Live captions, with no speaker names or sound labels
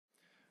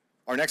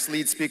Our next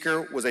lead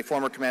speaker was a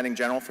former commanding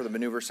general for the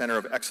Maneuver Center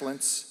of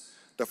Excellence,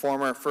 the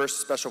former 1st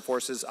Special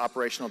Forces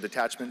Operational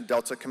Detachment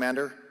Delta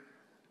Commander,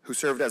 who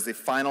served as the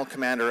final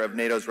commander of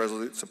NATO's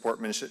Resolute Support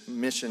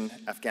Mission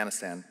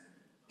Afghanistan.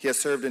 He has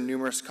served in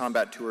numerous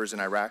combat tours in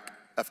Iraq,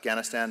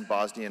 Afghanistan,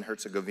 Bosnia and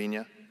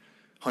Herzegovina,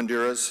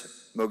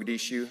 Honduras,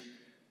 Mogadishu,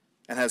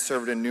 and has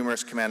served in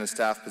numerous command and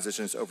staff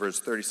positions over his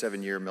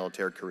 37-year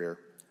military career.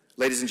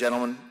 Ladies and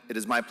gentlemen, it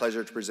is my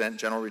pleasure to present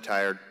General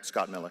Retired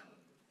Scott Miller.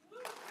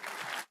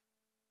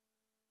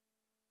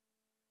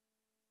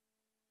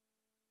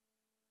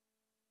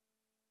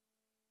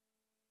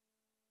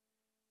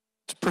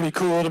 It's pretty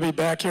cool to be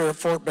back here at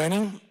Fort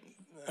Benning.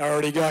 I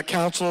already got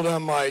counseled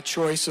on my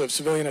choice of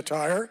civilian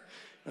attire.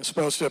 I'm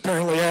supposed to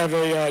apparently have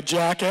a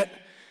jacket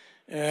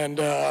and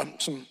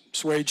some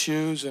suede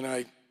shoes, and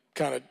I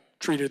kind of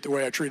treated it the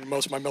way I treated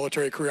most of my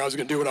military career. I was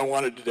going to do what I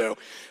wanted to do.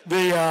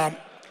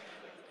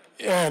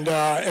 And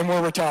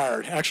we're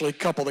retired. Actually, a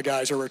couple of the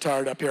guys are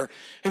retired up here.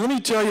 Hey, let me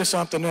tell you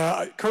something.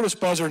 Curtis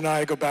Buzzard and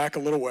I go back a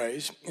little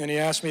ways, and he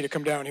asked me to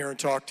come down here and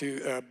talk to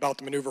you about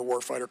the Maneuver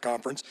Warfighter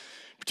Conference,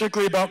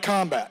 particularly about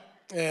combat.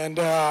 And,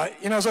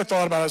 as I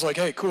thought about it, I was like,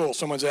 hey, cool,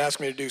 someone's asked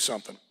me to do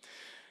something.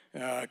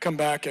 Come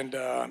back and,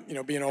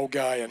 be an old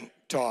guy and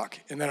talk.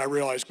 And then I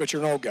realized, but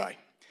you're an old guy.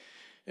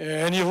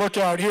 And you look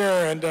out here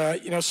and,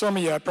 some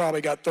of you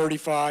probably got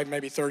 35,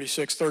 maybe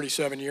 36,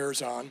 37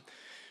 years on.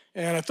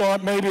 And I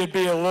thought maybe it'd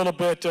be a little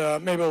bit,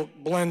 maybe we'll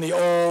blend the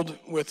old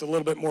with a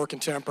little bit more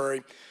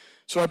contemporary.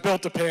 So I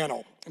built a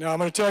panel. Now I'm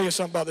going to tell you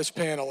something about this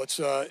panel. It's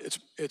a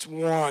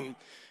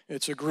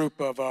real group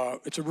of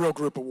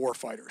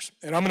warfighters.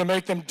 And I'm going to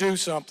make them do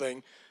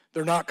something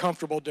they're not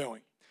comfortable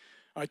doing.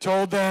 I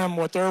told them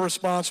what their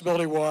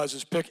responsibility was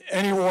is pick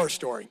any war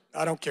story.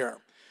 I don't care.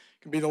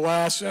 It can be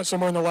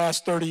somewhere in the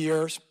last 30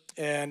 years,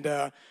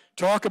 and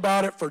talk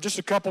about it for just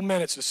a couple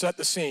minutes to set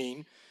the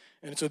scene.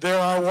 And it's a there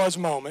I was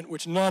moment,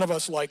 which none of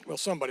us like. Well,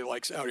 somebody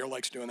out here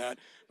likes doing that,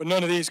 but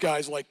none of these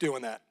guys like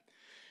doing that.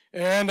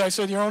 And I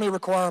said, your only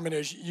requirement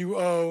is you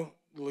owe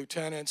the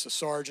lieutenants, the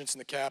sergeants, and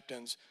the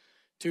captains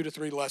 2 to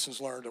 3 lessons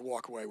learned to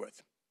walk away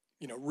with.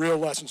 Real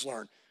lessons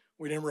learned.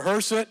 We didn't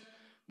rehearse it.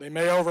 They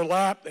may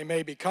overlap. They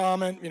may be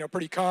common,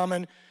 pretty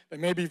common. They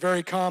may be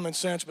very common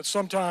sense, but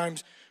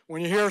sometimes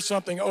when you hear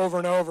something over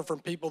and over from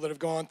people that have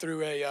gone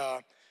through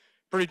a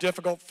pretty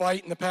difficult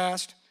fight in the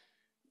past,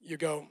 you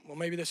go, well,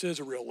 maybe this is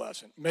a real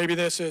lesson. Maybe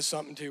this is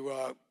something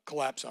to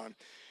collapse on.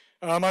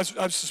 I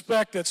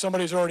suspect that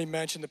somebody's already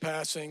mentioned the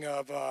passing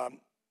of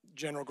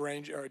General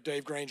Grange, or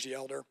Dave Grange the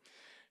Elder.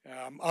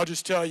 I'll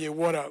just tell you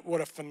what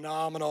a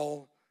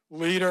phenomenal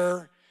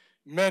leader,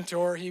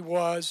 mentor he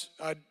was.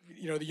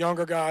 The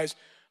younger guys,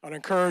 I'd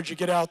encourage you to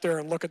get out there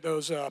and look at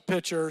those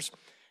pictures,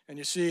 and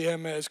you see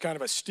him as kind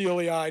of a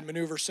steely-eyed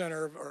maneuver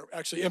center, or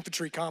actually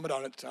infantry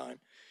commandant at the time.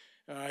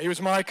 He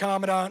was my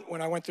commandant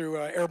when I went through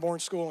airborne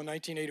school in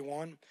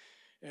 1981,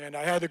 and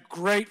I had the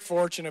great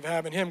fortune of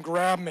having him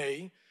grab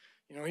me.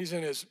 He's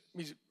in his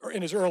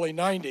early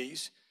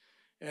 90s,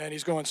 and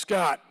he's going,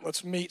 Scott,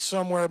 let's meet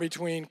somewhere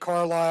between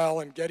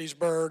Carlisle and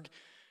Gettysburg,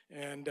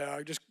 and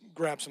just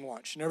grab some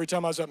lunch. And every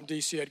time I was up in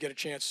D.C., I'd get a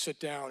chance to sit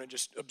down and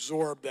just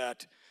absorb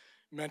that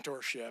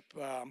mentorship.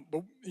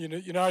 But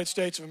United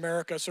States of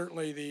America,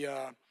 certainly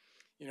the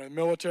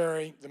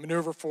military, the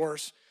maneuver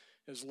force,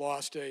 has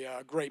lost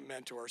a great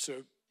mentor.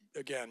 So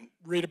again,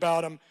 read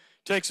about him,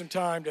 take some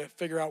time to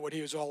figure out what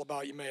he was all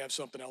about. You may have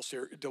something else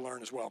here to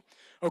learn as well.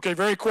 Okay,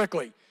 very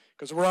quickly,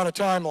 because we're on a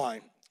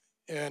timeline,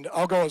 and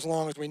I'll go as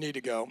long as we need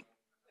to go.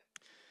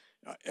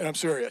 And I'm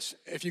serious.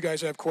 If you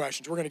guys have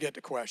questions, we're going to get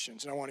to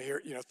questions, and I want to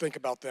hear, think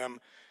about them.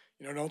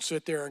 Don't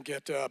sit there and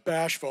get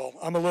bashful.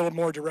 I'm a little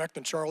more direct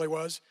than Charlie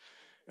was.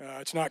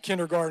 It's not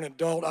kindergarten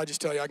adult. I just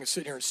tell you, I can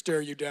sit here and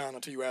stare you down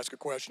until you ask a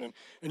question,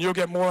 and you'll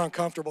get more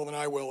uncomfortable than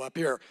I will up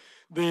here.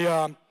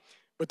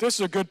 But this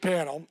is a good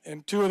panel,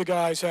 and 2 of the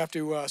guys have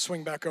to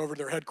swing back over to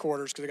their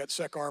headquarters because they got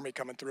Sec Army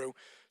coming through.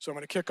 So I'm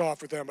going to kick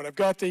off with them. But I've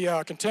got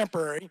the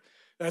contemporary.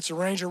 That's the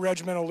Ranger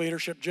Regimental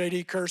Leadership,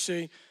 J.D.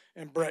 Kersey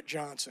and Brett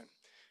Johnson.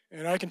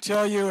 And I can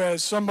tell you,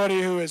 as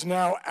somebody who is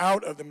now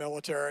out of the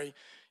military,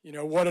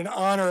 what an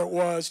honor it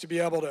was to be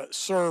able to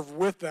serve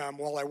with them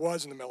while I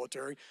was in the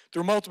military,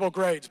 through multiple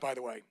grades, by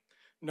the way,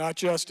 not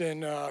just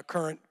in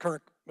current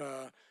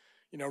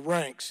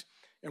ranks.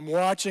 And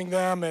watching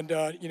them and,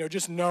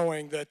 just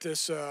knowing that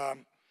this,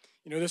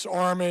 this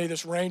Army,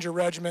 this Ranger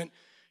Regiment,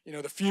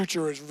 the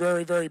future is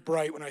very, very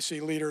bright when I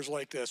see leaders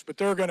like this. But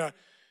they're going to,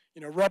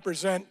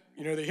 represent,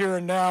 the here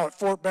and now at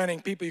Fort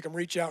Benning, people you can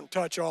reach out and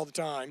touch all the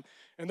time.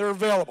 And they're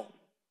available.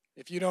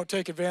 If you don't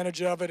take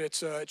advantage of it,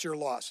 it's your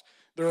loss.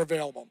 They're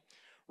available.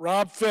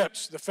 Rob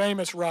Phipps, the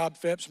famous Rob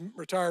Phipps,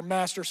 retired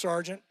Master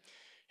Sergeant.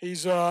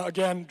 He's,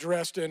 again,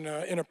 dressed in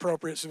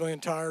inappropriate civilian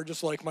attire,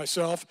 just like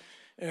myself.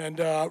 And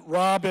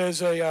Rob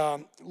is a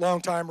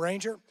longtime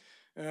Ranger,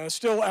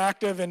 still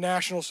active in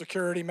national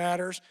security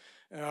matters,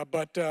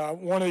 but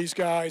one of these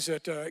guys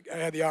that I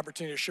had the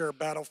opportunity to share a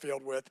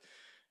battlefield with,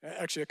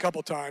 actually a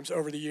couple times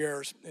over the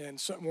years, and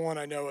one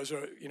I know is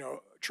a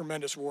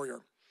tremendous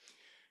warrior.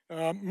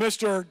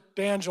 Mr.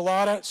 Dan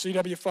Gelata,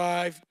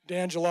 CW5,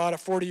 Dan Gelata,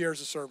 40 years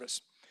of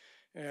service.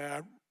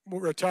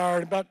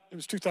 Retired it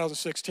was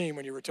 2016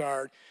 when he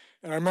retired.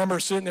 And I remember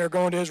sitting there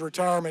going to his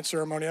retirement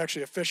ceremony,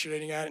 actually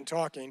officiating at it and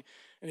talking,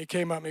 and he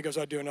came up and he goes,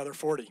 I'd do another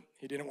 40.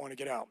 He didn't want to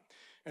get out.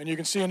 And you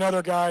can see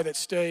another guy that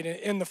stayed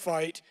in the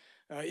fight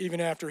even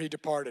after he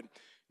departed.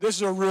 This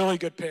is a really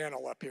good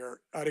panel up here.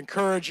 I'd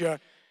encourage you,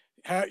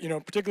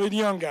 particularly the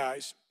young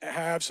guys,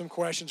 have some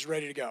questions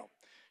ready to go.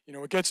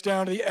 It gets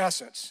down to the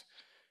essence.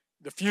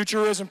 The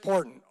future is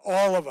important.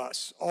 All of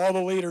us, all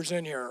the leaders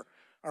in here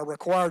are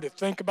required to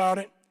think about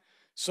it.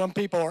 Some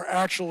people are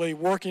actually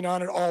working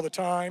on it all the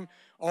time.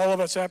 All of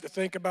us have to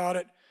think about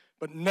it,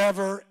 but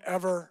never,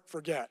 ever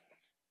forget.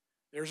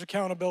 There's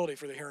accountability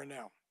for the here and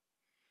now,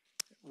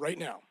 right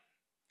now.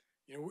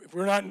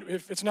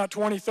 If it's not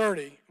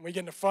 2030 and we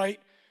get in a fight,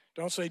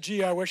 don't say,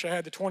 gee, I wish I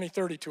had the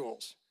 2030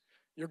 tools.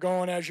 You're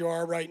going as you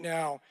are right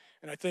now,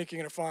 and I think you're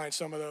going to find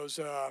some of those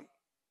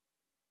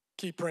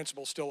key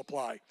principles still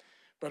apply.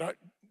 But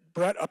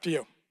Brett, up to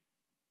you.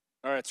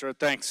 All right, sir.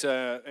 Thanks,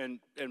 and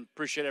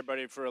appreciate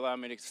everybody for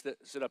allowing me to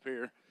sit up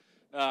here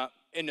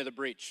into the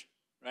breach.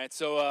 Right.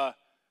 So,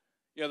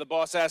 the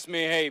boss asked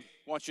me, "Hey,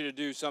 want you to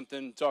do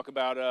something, talk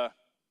about a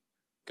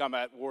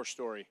combat war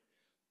story."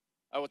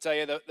 I will tell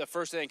you the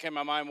first thing that came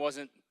to my mind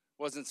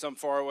wasn't some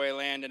faraway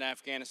land in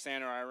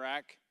Afghanistan or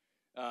Iraq.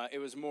 It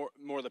was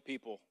more the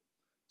people.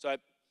 So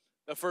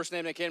the first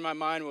name that came to my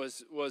mind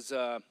was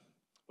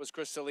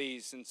Chris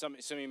Solis, and some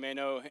of you may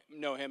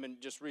know him, and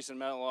just recent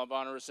Medal of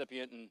Honor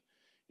recipient, and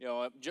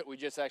we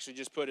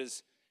just put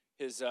his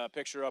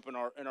picture up in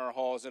our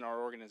halls in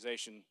our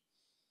organization.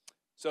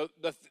 So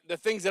the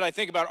things that I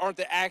think about aren't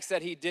the acts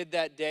that he did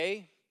that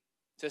day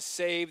to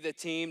save the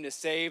team, to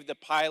save the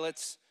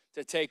pilots,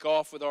 to take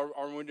off with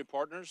our wounded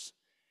partners.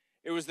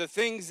 It was the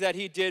things that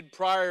he did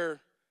prior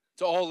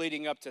to all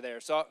leading up to there.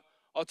 So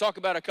I'll talk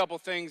about a couple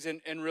things,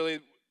 and really,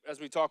 as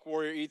we talk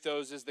warrior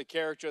ethos, is the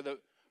character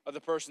of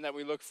the person that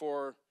we look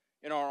for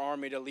in our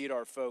Army to lead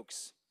our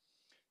folks.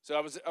 So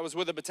I was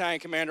with a battalion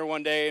commander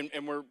one day,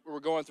 and we're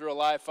going through a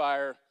live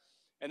fire,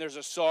 and there's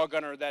a saw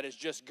gunner that is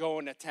just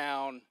going to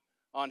town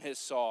on his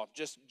saw,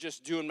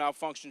 just doing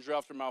malfunction drill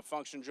after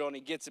malfunction drill, and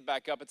he gets it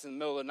back up. It's in the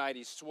middle of the night.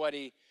 He's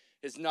sweaty.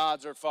 His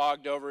nods are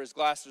fogged over. His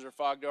glasses are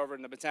fogged over,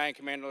 and the battalion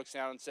commander looks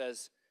down and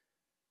says,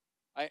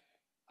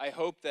 I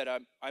hope that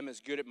I'm as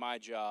good at my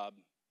job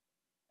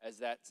as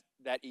that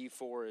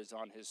E4 is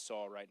on his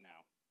saw right now.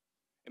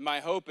 And my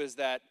hope is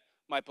that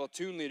my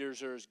platoon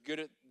leaders are as good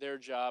at their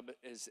job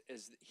as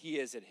he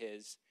is at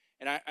his.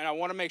 And I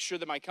want to make sure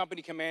that my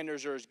company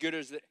commanders are as good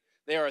as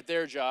they are at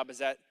their job as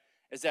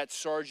that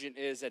sergeant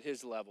is at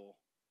his level.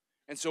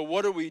 And so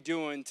what are we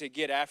doing to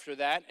get after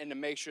that and to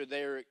make sure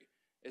they're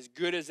as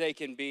good as they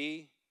can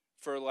be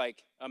for,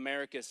 like,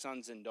 America's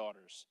sons and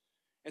daughters?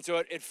 And so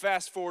it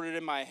fast forwarded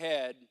in my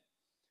head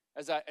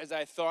as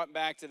I thought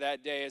back to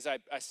that day, as I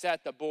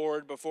sat the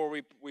board before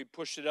we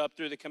pushed it up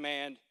through the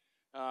command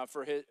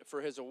for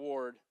his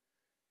award,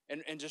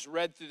 and just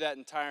read through that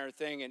entire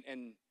thing,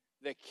 and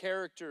the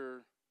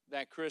character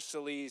that Chris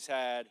Solis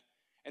had,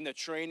 and the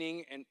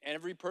training, and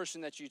every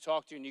person that you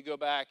talk to and you go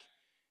back,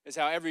 is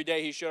how every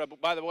day he showed up.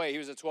 By the way, he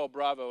was a 12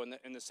 Bravo in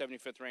the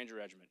 75th Ranger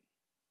Regiment.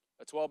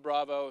 A 12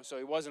 Bravo, so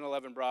he wasn't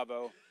 11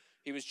 Bravo.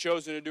 He was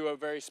chosen to do a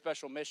very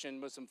special mission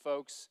with some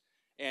folks,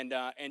 and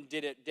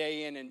did it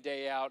day in and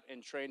day out,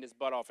 and trained his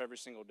butt off every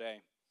single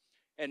day.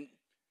 And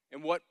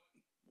what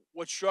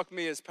struck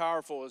me as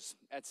powerful is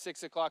at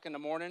 6 o'clock in the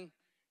morning,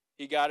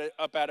 he got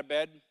up out of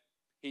bed,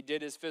 he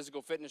did his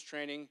physical fitness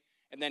training,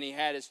 and then he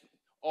had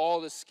all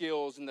the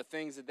skills and the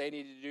things that they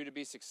needed to do to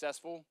be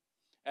successful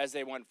as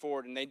they went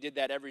forward, and they did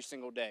that every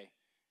single day.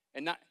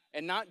 And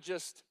not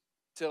just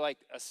to, like,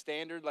 a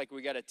standard, like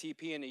we got a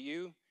TP and a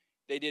U.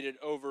 They did it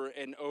over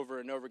and over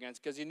and over again,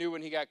 because he knew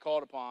when he got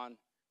called upon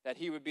that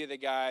he would be the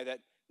guy that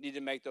needed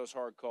to make those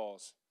hard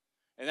calls.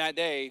 And that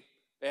day,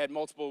 they had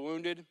multiple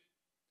wounded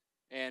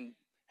and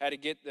had to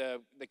get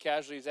the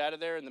casualties out of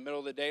there in the middle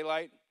of the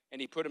daylight, and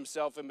he put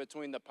himself in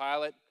between the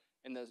pilot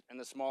and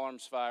the small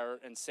arms fire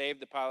and saved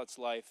the pilot's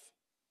life,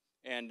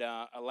 and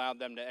allowed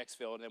them to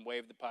exfil and then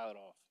waved the pilot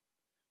off.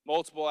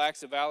 Multiple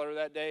acts of valor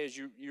that day, as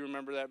you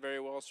remember that very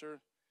well, sir.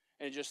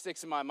 And it just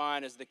sticks in my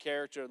mind as the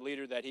character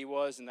leader that he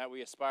was, and that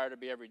we aspire to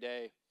be every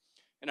day.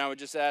 And I would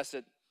just ask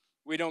that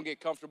we don't get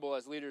comfortable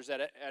as leaders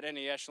at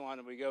any echelon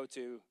that we go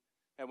to,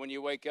 and when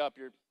you wake up,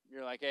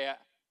 you're like, hey,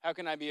 how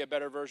can I be a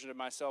better version of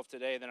myself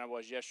today than I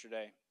was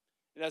yesterday?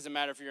 It doesn't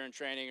matter if you're in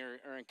training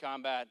or in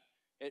combat.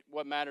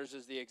 What matters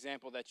is the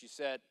example that you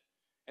set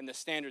and the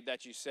standard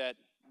that you set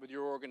with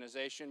your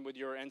organization, with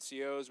your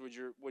NCOs, with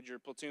your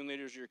platoon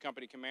leaders, your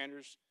company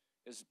commanders.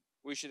 Is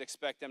we should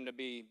expect them to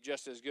be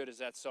just as good as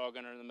that saw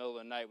gunner in the middle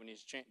of the night when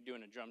he's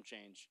doing a drum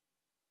change.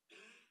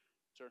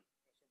 Sir?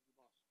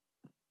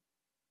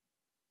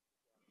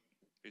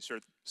 Hey,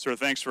 sir,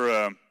 thanks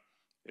for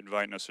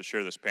inviting us to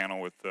share this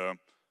panel with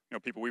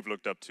people we've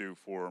looked up to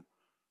for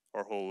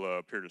our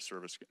whole period of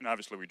service. And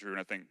obviously we drew, and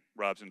I think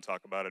Rob's going to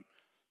talk about it,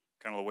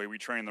 kind of the way we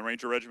train the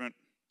Ranger Regiment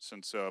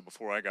since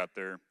before I got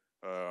there.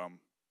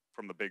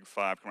 from the Big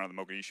Five coming out of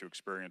the Mogadishu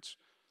experience.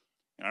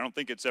 And I don't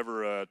think it's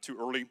ever too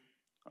early.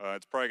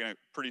 It's probably going to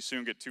pretty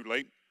soon get too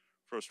late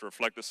for us to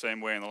reflect the same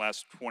way in the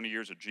last 20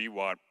 years of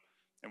GWAT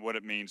and what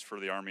it means for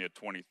the Army at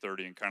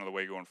 2030 and kind of the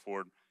way going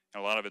forward.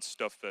 And a lot of it's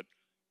stuff that,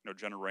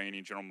 General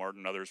Rainey, General Martin,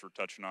 and others were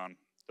touching on,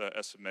 the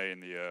SMA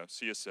and the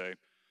CSA,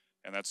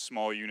 and that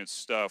small unit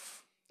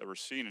stuff that we're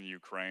seeing in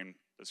Ukraine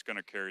that's going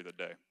to carry the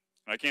day.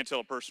 And I can't tell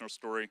a personal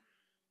story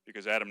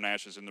because Adam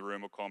Nash is in the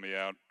room, will call me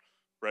out.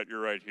 Brett, you're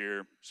right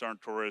here.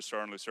 Sergeant Torres,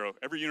 Sergeant Lucero.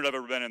 Every unit I've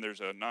ever been in,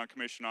 there's a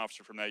non-commissioned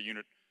officer from that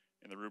unit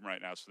in the room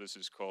right now. So this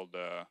is called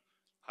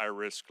high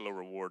risk, low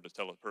reward, to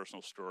tell a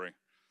personal story.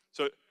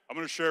 So I'm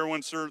going to share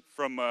one, sir,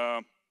 from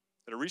that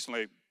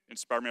recently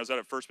inspired me. I was out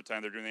at 1st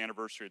Battalion. They're doing the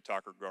anniversary of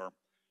Takur Gar.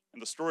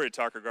 And the story of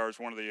Takur Gar is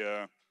one of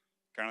the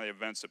kind of the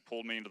events that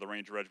pulled me into the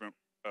Ranger Regiment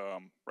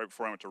right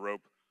before I went to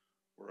rope,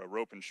 where a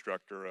rope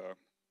instructor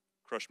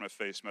crushed my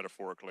face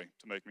metaphorically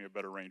to make me a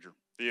better Ranger.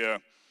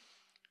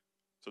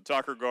 So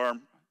Takur Gar,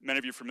 many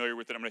of you are familiar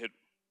with it. I'm going to hit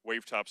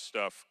wave top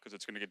stuff because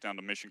it's going to get down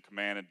to mission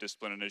command and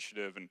discipline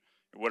initiative and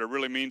what it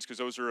really means, because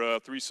those are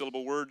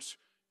 3-syllable words,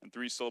 and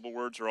 3-syllable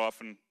words are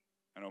often,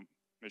 I know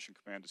mission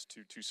command is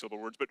two-syllable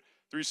words, but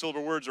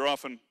 3-syllable words are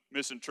often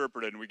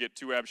misinterpreted, and we get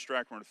too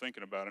abstract when we're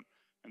thinking about it.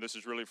 And this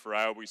is really for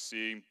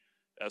IOBC,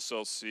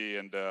 SLC,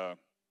 and the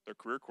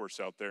career course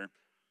out there.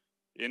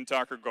 In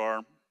Takur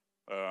Gar,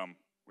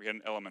 we had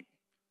an element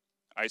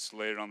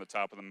isolated on the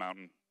top of the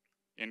mountain,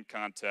 in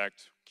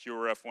contact.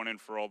 QRF went in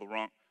for all the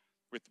wrong,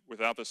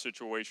 without the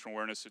situational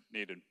awareness it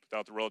needed,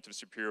 without the relative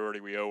superiority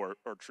we owe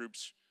our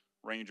troops,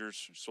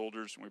 Rangers,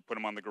 soldiers, and we put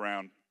them on the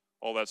ground.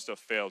 All that stuff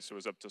failed, so it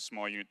was up to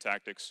small unit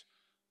tactics,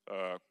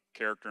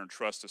 character, and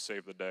trust to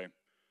save the day.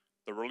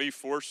 The relief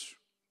force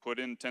put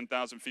in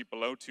 10,000 feet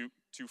below, too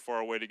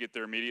far away to get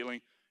there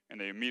immediately, and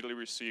they immediately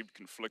received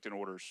conflicting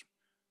orders.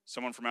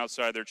 Someone from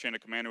outside their chain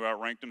of command who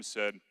outranked them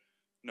said,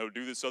 "No,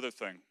 do this other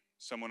thing.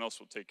 Someone else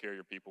will take care of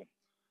your people."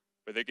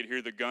 But they could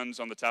hear the guns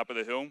on the top of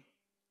the hill,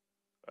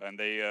 and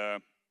they,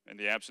 in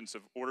the absence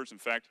of orders, in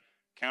fact,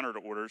 countered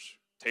orders,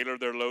 tailored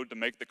their load to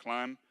make the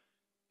climb,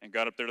 and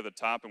got up there to the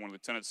top. And when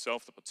Lieutenant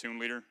Self, the platoon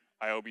leader,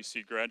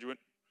 IOBC graduate,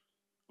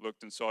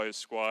 looked and saw his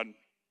squad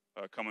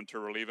coming to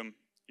relieve him,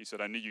 he said,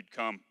 "I knew you'd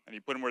come." And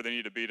he put them where they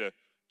needed to be to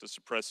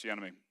suppress the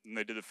enemy. And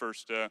they did the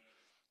first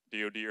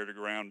DOD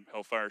air-to-ground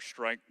Hellfire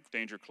strike,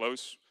 danger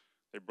close.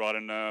 They brought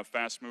in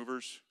fast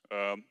movers.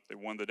 They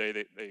won the day.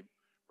 They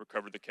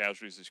recovered the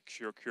casualties,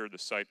 they cured the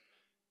site.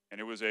 And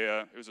it was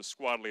a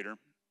squad leader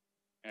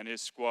and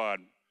his squad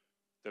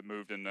that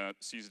moved and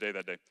seized the day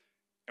that day.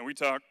 And we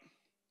talk,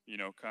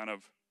 kind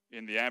of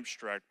in the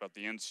abstract about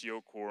the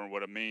NCO Corps and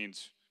what it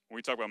means. When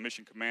we talk about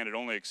mission command, it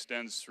only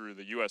extends through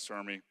the U.S.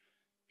 Army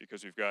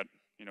because we've got,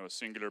 a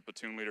singular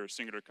platoon leader, a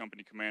singular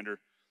company commander,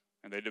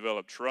 and they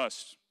develop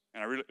trust.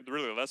 And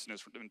really the lesson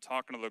is, in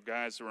talking to the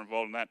guys who were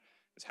involved in that,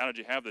 is how did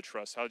you have the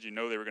trust? How did you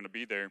know they were going to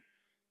be there?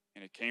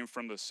 And it came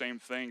from the same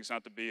things,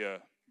 not to beat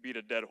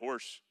a dead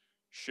horse,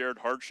 shared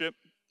hardship.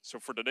 So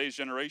for today's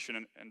generation,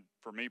 and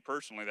for me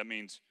personally, that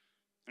means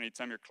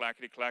anytime you're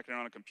clackety-clacking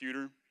on a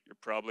computer, you're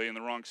probably in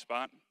the wrong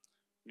spot.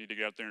 You need to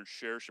get out there and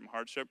share some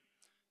hardship.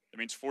 It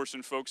means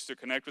forcing folks to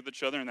connect with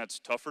each other, and that's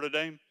tougher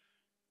today.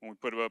 When we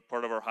put a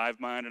part of our hive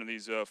mind into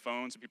these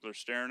phones and people are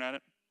staring at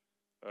it.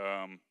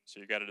 So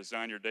you got to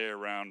design your day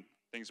around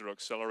things that will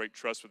accelerate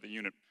trust with the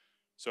unit.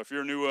 So if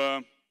you're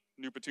a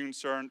new platoon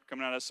sergeant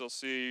coming out of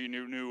SLC,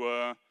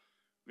 new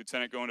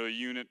lieutenant going to a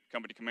unit,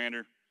 company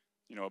commander,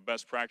 a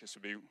best practice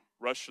would be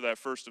rush to that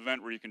first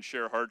event where you can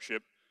share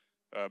hardship,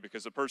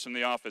 because the person in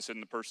the office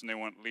isn't the person they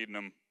want leading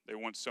them. They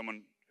want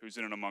someone who's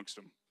in and amongst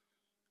them.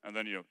 And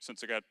then,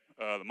 since I got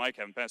the mic,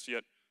 haven't passed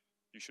yet,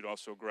 you should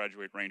also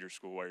graduate Ranger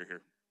School while you're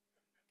here.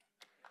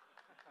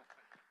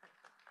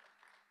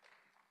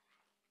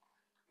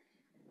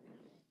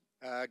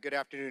 Good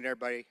afternoon,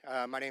 everybody.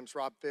 My name's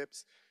Rob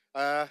Phipps.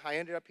 I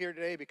ended up here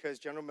today because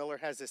General Miller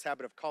has this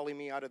habit of calling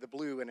me out of the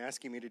blue and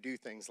asking me to do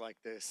things like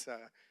this.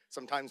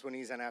 Sometimes when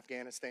he's in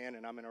Afghanistan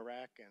and I'm in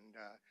Iraq, and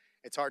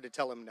it's hard to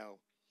tell him no.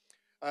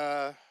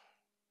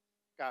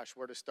 Gosh,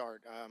 where to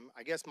start?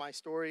 I guess my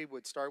story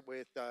would start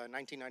with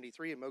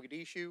 1993 in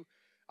Mogadishu.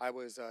 I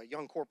was a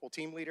young corporal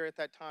team leader at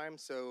that time,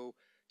 so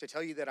to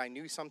tell you that I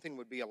knew something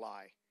would be a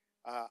lie.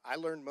 I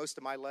learned most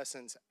of my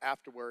lessons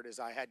afterward as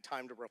I had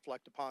time to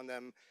reflect upon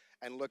them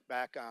and look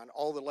back on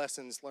all the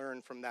lessons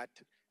learned from that,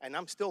 and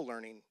I'm still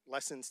learning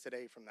lessons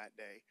today from that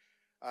day.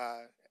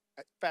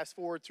 Fast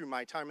forward through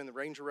my time in the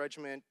Ranger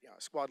Regiment,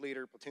 squad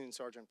leader, platoon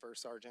sergeant,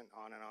 first sergeant,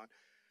 on and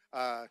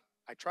on.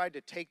 I tried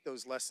to take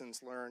those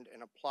lessons learned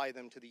and apply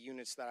them to the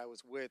units that I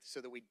was with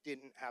so that we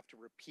didn't have to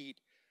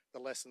repeat the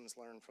lessons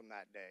learned from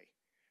that day.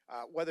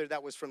 Whether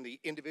that was from the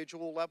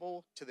individual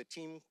level to the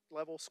team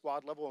level,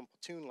 squad level, and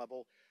platoon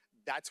level,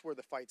 that's where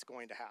the fight's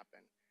going to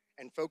happen.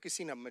 And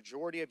focusing a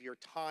majority of your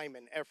time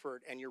and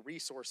effort and your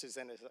resources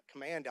and as a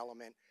command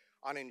element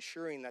on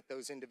ensuring that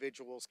those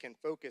individuals can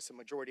focus a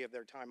majority of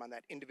their time on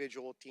that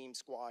individual, team,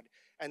 squad,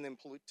 and then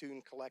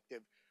platoon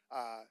collective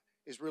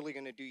is really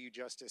going to do you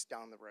justice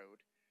down the road.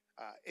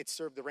 It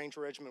served the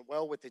Ranger Regiment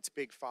well with its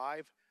Big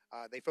Five.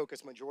 They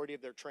focus majority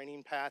of their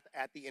training path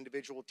at the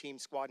individual, team,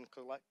 squad, and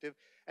collective,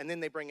 and then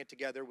they bring it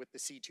together with the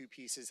C2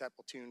 pieces at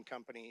platoon,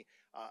 company,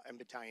 and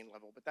battalion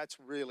level. But that's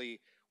really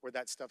where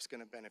that stuff's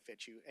going to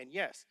benefit you. And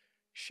yes,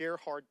 share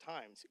hard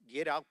times.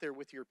 Get out there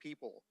with your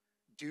people.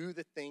 Do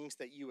the things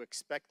that you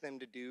expect them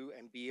to do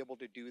and be able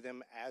to do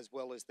them as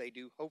well as they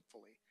do,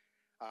 hopefully.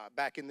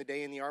 Back in the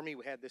day in the Army,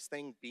 we had this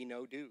thing, be,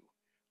 know, do.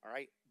 All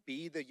right?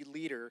 Be the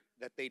leader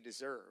that they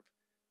deserve.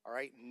 All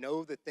right?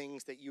 Know the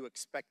things that you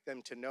expect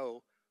them to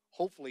know,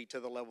 hopefully to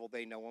the level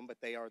they know them, but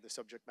they are the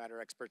subject matter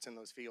experts in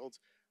those fields.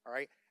 All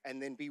right? And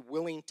then be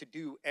willing to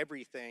do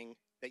everything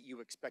that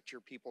you expect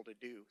your people to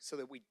do so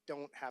that we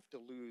don't have to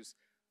lose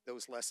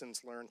those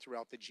lessons learned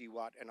throughout the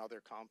GWAT and other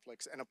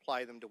conflicts and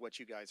apply them to what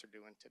you guys are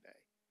doing today.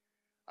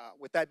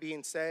 With that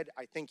being said,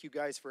 I thank you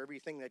guys for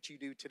everything that you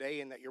do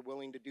today and that you're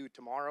willing to do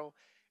tomorrow.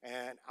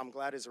 And I'm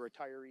glad as a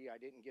retiree I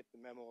didn't get the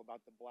memo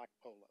about the black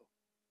polo.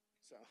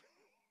 So.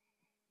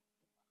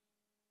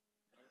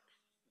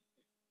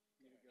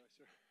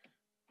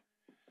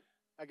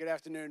 Good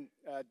afternoon,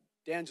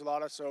 Dan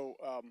Gelata. So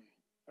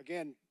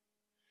again,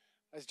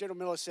 as General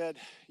Miller said,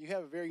 you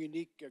have a very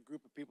unique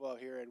group of people out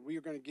here, and we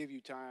are going to give you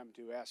time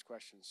to ask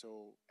questions.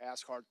 So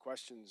ask hard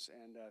questions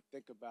and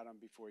think about them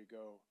before you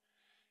go.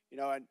 You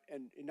know, and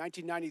in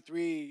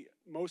 1993,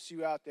 most of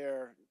you out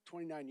there,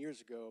 29 years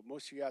ago,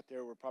 most of you out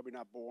there were probably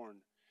not born,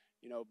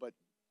 you know, but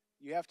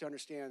you have to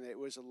understand that it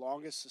was the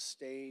longest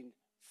sustained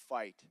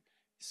fight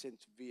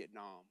since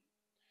Vietnam.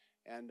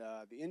 And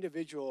the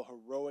individual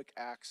heroic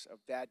acts of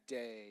that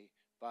day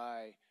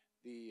by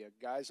the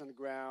guys on the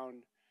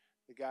ground,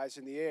 the guys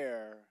in the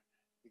air,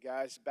 the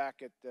guys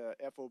back at the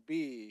FOB,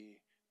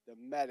 the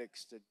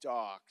medics, the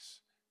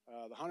docs,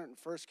 the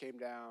 101st came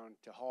down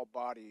to haul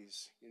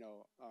bodies, you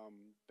know,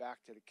 back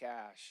to the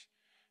cache.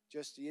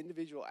 Just the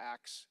individual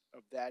acts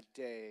of that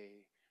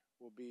day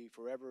will be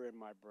forever in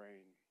my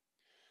brain.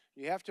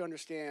 You have to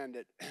understand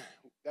that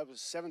that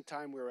was the 7th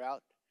time we were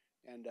out,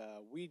 and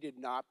we did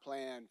not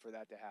plan for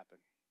that to happen.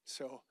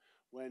 So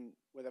when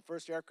the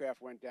first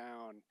aircraft went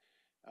down,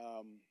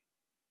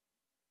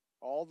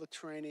 all the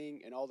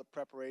training and all the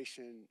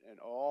preparation and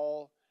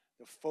all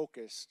the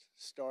focus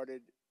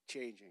started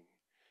changing.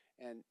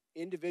 And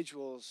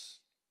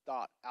individuals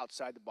thought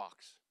outside the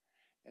box,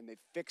 and they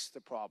fixed the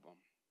problem.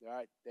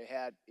 Right? They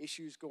had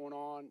issues going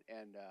on,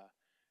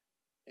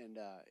 and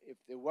if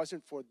it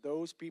wasn't for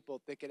those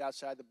people thinking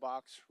outside the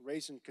box,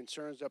 raising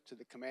concerns up to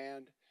the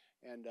command,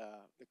 and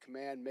the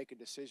command making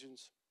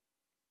decisions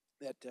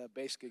that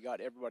basically got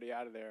everybody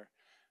out of there,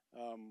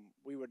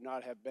 we would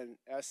not have been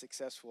as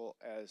successful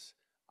as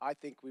I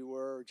think we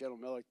were. General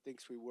Miller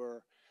thinks we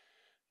were.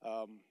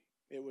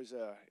 It was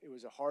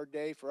a hard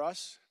day for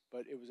us,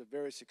 but it was a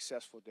very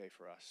successful day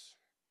for us.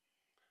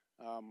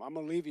 I'm going to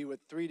leave you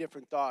with 3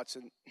 different thoughts,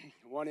 and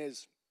one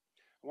is,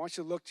 I want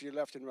you to look to your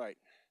left and right.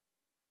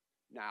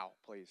 Now,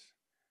 please,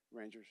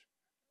 Rangers.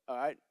 All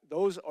right?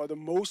 Those are the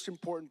most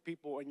important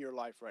people in your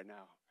life right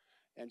now.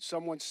 And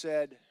someone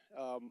said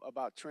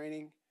about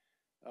training,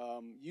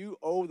 you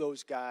owe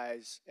those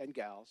guys and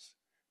gals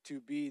to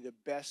be the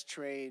best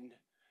trained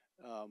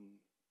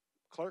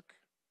clerk,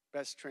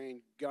 best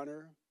trained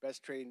gunner,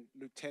 best trained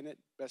lieutenant,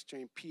 best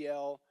trained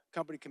PL,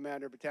 company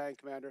commander, battalion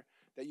commander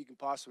that you can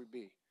possibly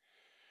be.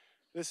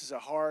 This is a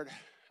hard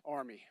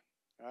army,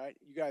 all right?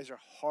 You guys are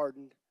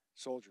hardened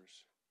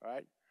soldiers, all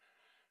right?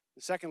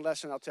 The second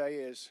lesson I'll tell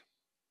you is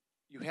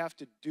you have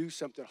to do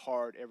something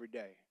hard every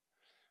day.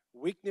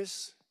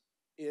 Weakness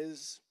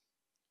is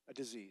a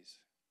disease.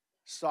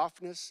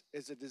 Softness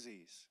is a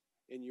disease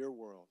in your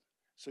world.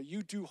 So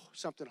you do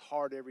something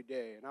hard every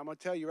day. And I'm going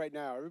to tell you right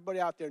now, everybody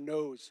out there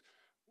knows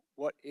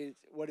what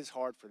is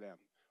hard for them.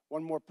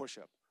 One more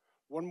push-up,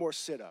 one more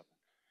sit-up,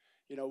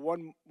 you know,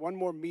 one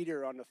more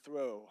meter on the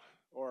throw,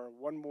 or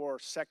one more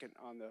second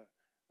on the,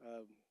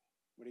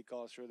 what do you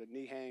call it, sir, the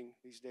knee hang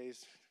these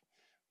days?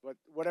 But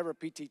whatever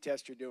PT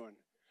test you're doing.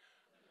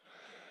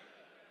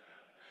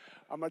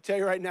 I'm going to tell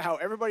you right now,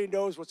 everybody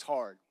knows what's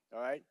hard,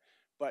 all right?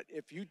 But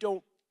if you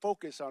don't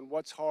focus on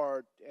what's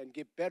hard and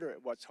get better at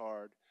what's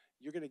hard,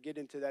 you're going to get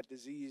into that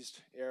diseased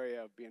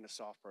area of being a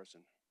soft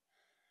person.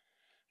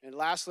 And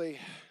lastly,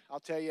 I'll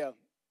tell you,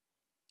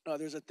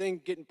 there's a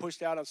thing getting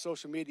pushed out on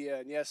social media,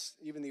 and yes,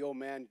 even the old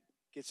man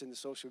gets into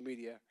social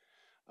media,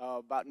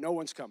 about no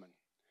one's coming.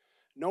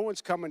 No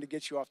one's coming to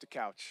get you off the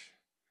couch.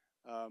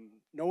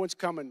 No one's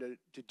coming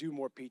to do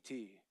more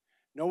PT.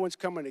 No one's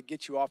coming to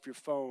get you off your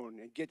phone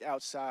and get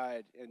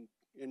outside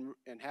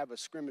and have a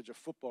scrimmage, a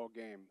football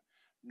game.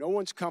 No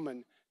one's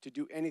coming to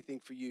do anything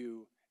for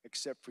you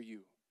except for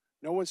you.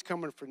 No one's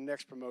coming for the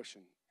next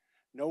promotion.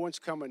 No one's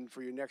coming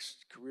for your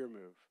next career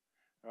move,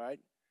 all right?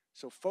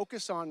 So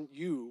focus on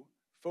you,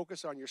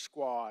 focus on your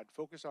squad,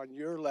 focus on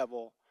your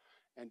level,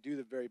 and do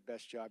the very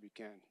best job you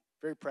can.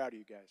 Very proud of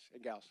you guys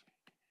and gals.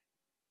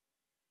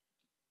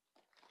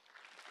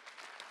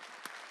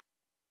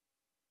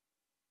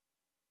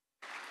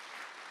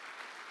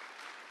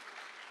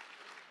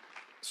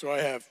 So I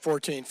have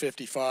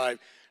 1455.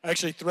 I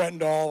actually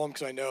threatened all of them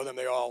because I know them.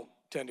 They all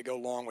tend to go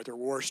long with their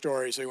war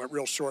stories. They went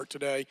real short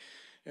today.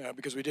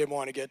 because we did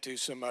want to get to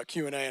some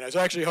Q&A. And I was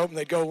actually hoping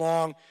they'd go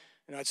long,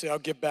 and I'd say, I'll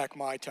give back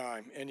my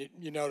time. And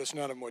you notice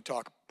none of them would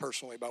talk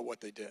personally about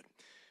what they did.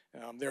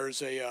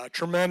 There's a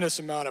tremendous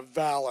amount of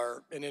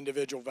valor and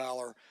individual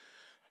valor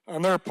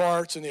on their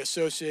parts and the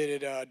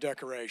associated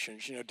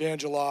decorations. You know, Dan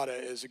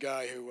Gelada is a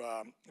guy who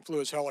flew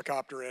his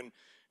helicopter in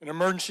an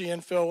emergency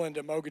infill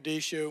into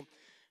Mogadishu.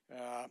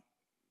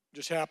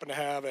 Just happened to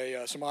have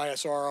some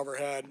ISR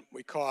overhead.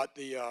 We caught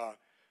the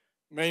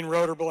main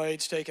rotor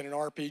blades taking an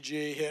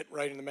RPG hit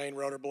right in the main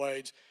rotor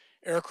blades.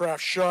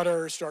 Aircraft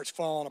shutter starts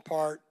falling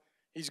apart.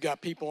 He's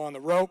got people on the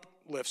rope,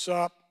 lifts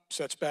up,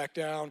 sets back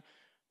down.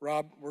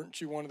 Rob,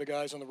 weren't you one of the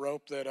guys on the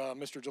rope that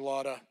Mr.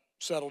 Gelada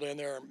settled in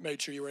there and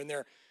made sure you were in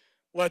there?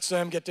 Lets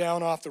them get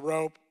down off the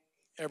rope.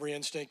 Every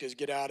instinct is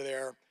get out of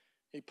there.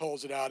 He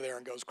pulls it out of there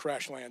and goes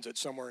crash lands it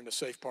somewhere in the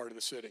safe part of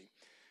the city.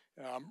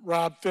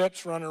 Rob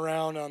Phipps running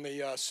around on the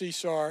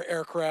CSAR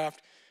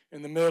aircraft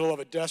in the middle of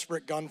a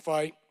desperate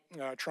gunfight,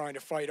 trying to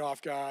fight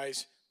off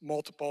guys,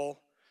 multiple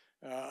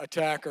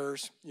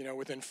attackers, you know,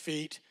 within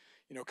feet,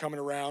 you know, coming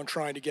around,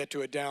 trying to get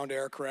to a downed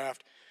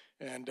aircraft.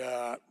 And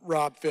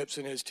Rob Phipps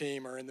and his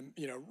team are in the,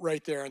 you know,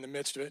 right there in the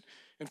midst of it.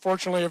 And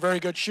fortunately, a very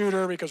good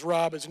shooter, because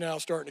Rob is now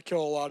starting to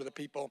kill a lot of the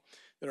people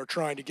that are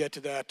trying to get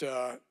to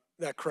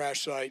that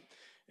crash site,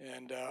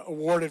 and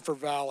awarded for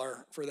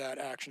valor for that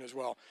action as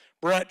well.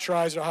 Brett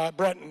tries to hide.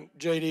 Brett and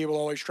JD will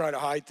always try to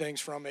hide things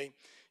from me.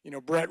 You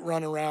know, Brett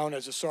run around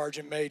as a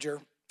sergeant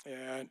major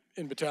and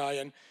in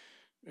battalion,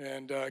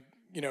 and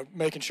you know,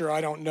 making sure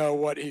I don't know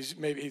what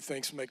maybe he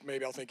thinks.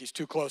 Maybe I'll think he's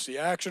too close to the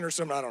action or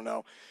something. I don't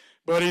know.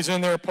 But he's in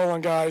there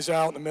pulling guys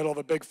out in the middle of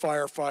a big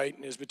firefight,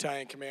 and his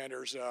battalion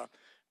commander's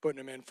putting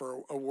him in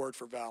for award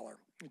for valor.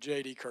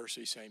 J.D.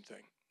 Kersey, same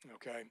thing.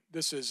 Okay,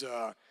 this is,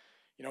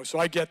 you know, so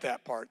I get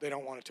that part. They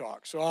don't want to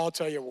talk. So I'll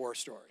tell you a war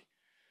story.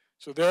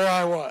 So there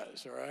I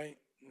was, all right,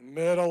 in the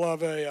middle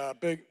of a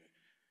big,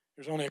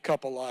 there's only a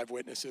couple live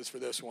witnesses for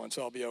this one,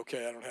 so I'll be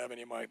okay. I don't have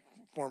any of my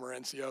former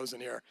NCOs in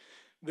here.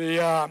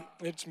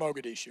 It's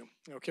Mogadishu.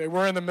 Okay,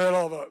 we're in the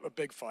middle of a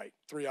big fight,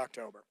 3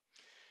 October.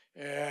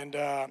 And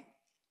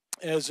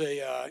as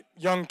a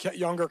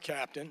younger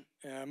captain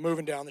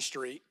moving down the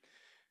street,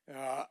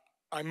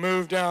 I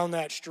moved down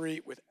that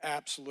street with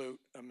absolute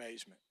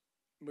amazement,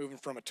 moving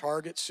from a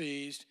target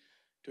seized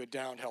to a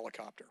downed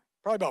helicopter,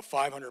 probably about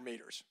 500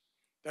 meters.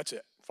 That's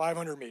it,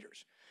 500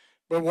 meters.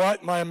 But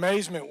what my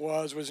amazement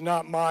was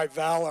not my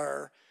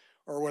valor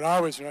or what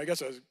I was, and I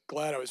guess I was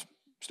glad I was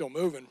still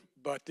moving,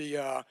 but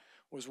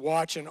was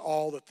watching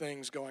all the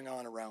things going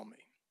on around me.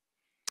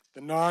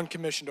 The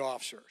non-commissioned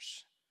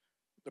officers,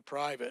 the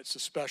privates, the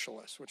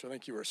specialists, which I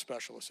think you were a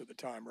specialist at the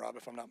time, Rob,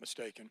 if I'm not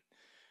mistaken,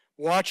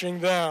 watching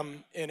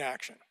them in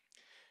action.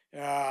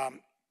 I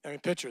mean,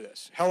 picture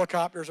this.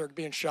 Helicopters are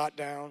being shot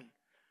down.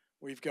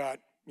 We've got,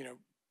 you know,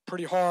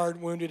 pretty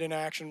hard wounded in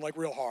action, like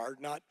real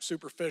hard, not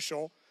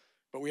superficial,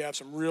 but we have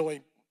some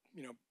really,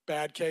 you know,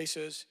 bad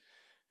cases,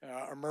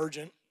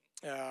 emergent.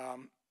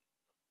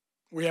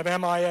 We have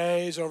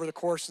MIAs over the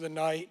course of the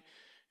night,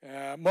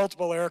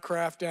 multiple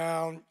aircraft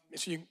down,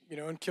 so you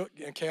know, and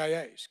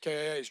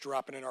KIAs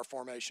dropping in our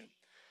formation.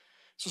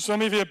 So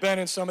some of you have been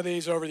in some of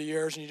these over the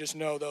years, and you just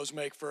know those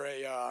make for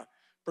a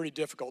pretty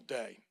difficult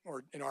day,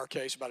 or in our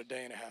case, about a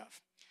day and a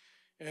half.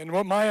 And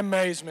what my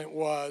amazement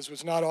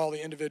was not all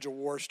the individual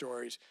war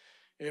stories.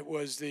 It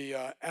was the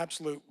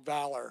absolute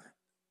valor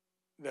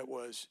that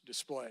was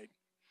displayed.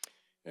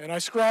 And I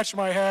scratched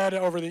my head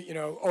over the, you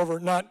know,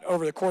 not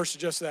over the course of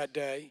just that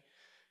day,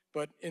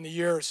 but in the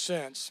years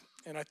since,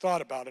 and I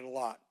thought about it a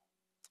lot.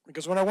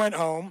 Because when I went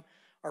home,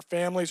 our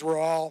families were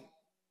all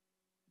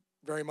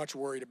very much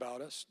worried about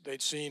us.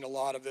 They'd seen a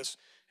lot of this,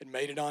 had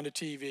made it onto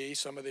TV,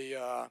 some of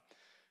the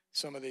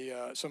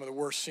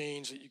worst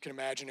scenes that you can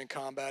imagine in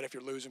combat if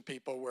you're losing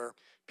people, where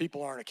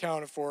people aren't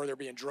accounted for, they're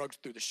being drugged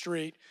through the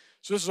street.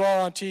 So this is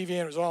all on TV,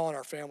 and it was all in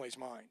our families'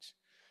 minds.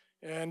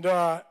 And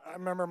I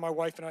remember my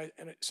wife and I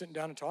sitting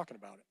down and talking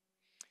about it.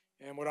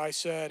 And what I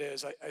said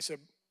is, I said,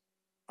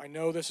 I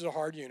know this is a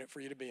hard unit for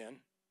you to be in.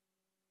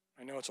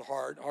 I know it's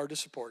hard to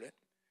support it.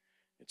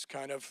 It's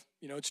kind of,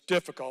 you know, it's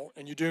difficult,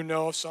 and you do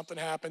know if something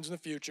happens in the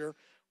future,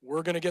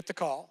 we're going to get the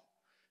call,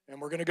 and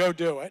we're going to go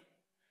do it.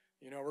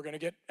 You know, we're going to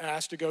get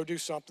asked to go do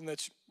something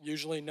that's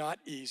usually not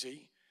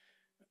easy.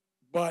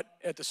 But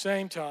at the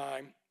same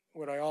time,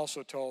 what I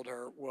also told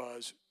her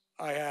was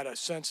I had a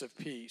sense of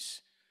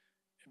peace,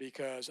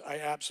 because I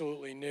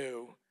absolutely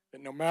knew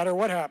that no matter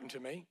what happened to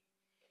me,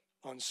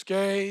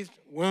 unscathed,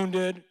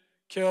 wounded,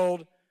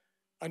 killed,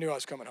 I knew I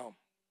was coming home.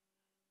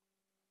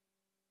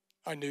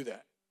 I knew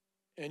that.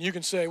 And you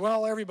can say,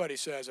 well, everybody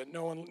says it.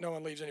 No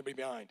one leaves anybody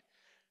behind.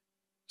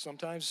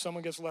 Sometimes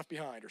someone gets left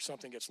behind or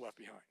something gets left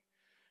behind.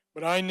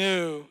 But I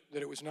knew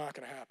that it was not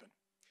going to happen.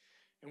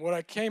 And what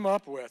I came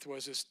up with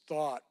was this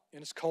thought,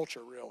 and it's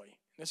culture, really.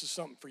 And this is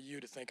something for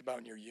you to think about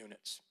in your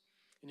units.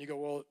 And you go,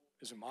 well,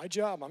 is it my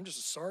job? I'm just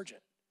a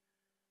sergeant.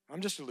 I'm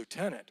just a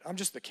lieutenant. I'm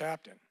just the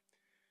captain.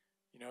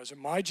 You know, is it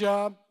my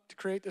job to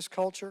create this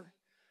culture?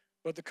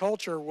 But the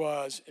culture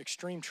was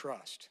extreme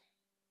trust.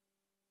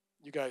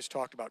 you guys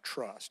talked about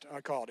trust.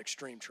 I call it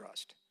extreme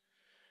trust.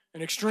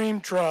 And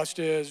extreme trust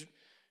is,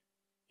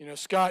 you know,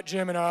 Scott,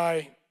 Jim, and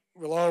I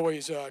will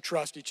always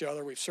trust each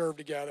other. We've served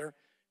together.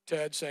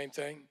 Ted, same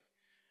thing.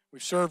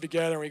 We've served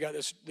together and we got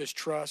this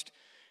trust.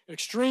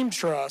 Extreme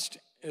trust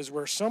is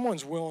where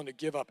someone's willing to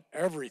give up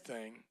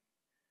everything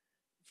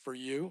for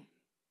you,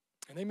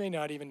 and they may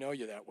not even know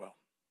you that well.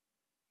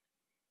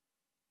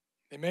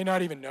 They may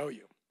not even know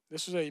you.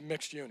 This is a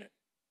mixed unit.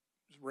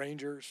 There's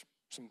Rangers,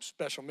 some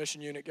special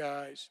mission unit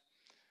guys,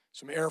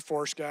 some Air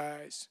Force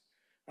guys.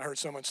 I heard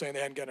someone saying they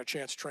hadn't gotten a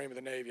chance to train with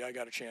the Navy. I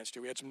got a chance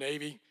to. We had some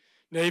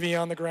Navy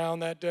on the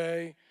ground that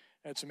day,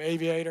 had some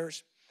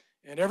aviators,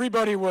 and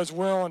everybody was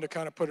willing to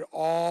kind of put it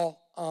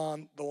all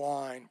on the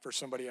line for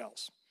somebody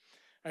else.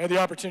 I had the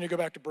opportunity to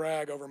go back to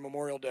Bragg over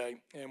Memorial Day,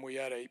 and we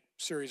had a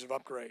series of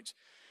upgrades.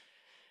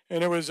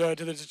 And it was to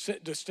the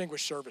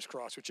Distinguished Service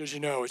Cross, which, as you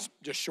know, is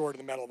just short of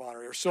the Medal of Honor.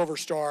 There were Silver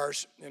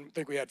Stars, and I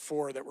think we had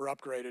 4 that were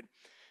upgraded.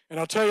 And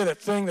I'll tell you the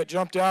thing that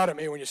jumped out at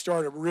me when you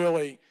started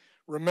really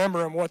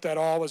remembering what that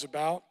all was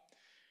about.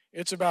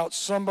 It's about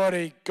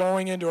somebody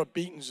going into a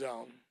beaten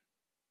zone.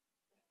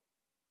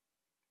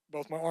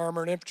 Both my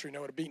armor and infantry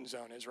know what a beaten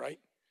zone is, right?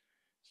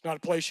 It's not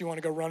a place you want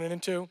to go running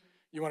into.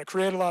 You want to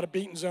create a lot of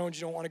beaten zones.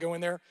 You don't want to go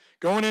in there.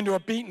 Going into a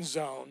beaten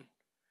zone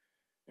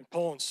and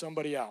pulling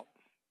somebody out,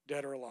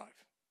 dead or alive.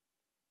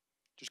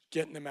 Just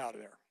getting them out of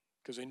there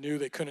because they knew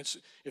they couldn't,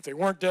 if they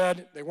weren't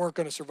dead, they weren't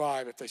going to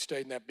survive if they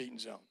stayed in that beaten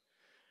zone.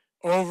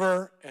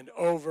 Over and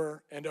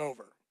over and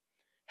over.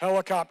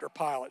 Helicopter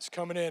pilots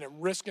coming in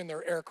and risking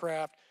their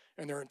aircraft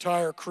and their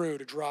entire crew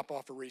to drop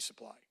off a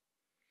resupply.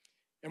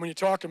 And when you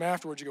talk to them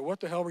afterwards, you go, what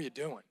the hell were you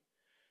doing?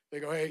 They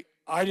go, hey,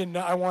 I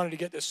wanted to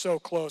get this so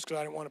close because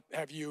I didn't want to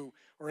have you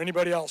or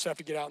anybody else have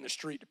to get out in the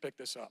street to pick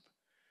this up.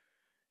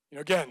 You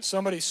know, again,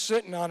 somebody's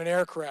sitting on an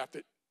aircraft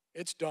that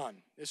it's done.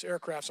 This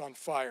aircraft's on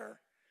fire.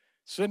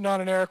 Sitting on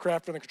an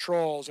aircraft on the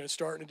controls and it's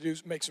starting to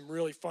make some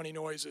really funny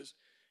noises,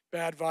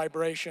 bad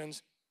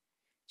vibrations.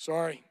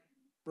 Sorry,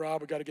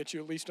 Rob, we got to get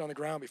you at least on the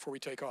ground before we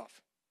take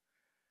off.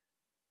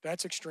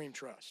 That's extreme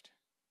trust.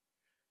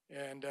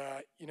 And,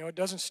 you know, it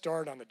doesn't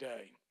start on the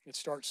day. It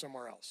starts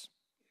somewhere else.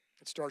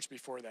 It starts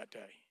before that day.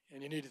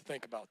 And you need to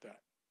think about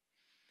that.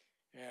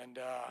 And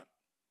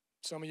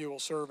some of you will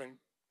serve in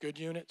good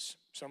units.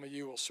 Some of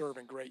you will serve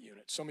in great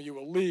units. Some of you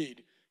will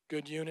lead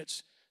good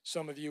units.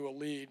 Some of you will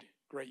lead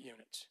great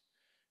units.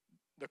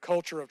 The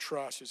culture of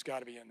trust has got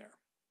to be in there.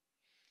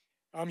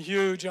 I'm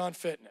huge on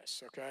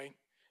fitness, okay?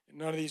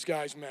 None of these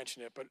guys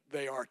mention it, but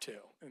they are too,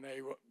 and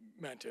they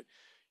meant it.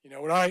 You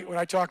know, when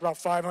I talk about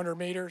 500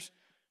 meters,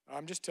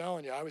 I'm just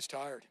telling you, I was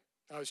tired.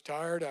 I was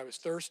tired. I was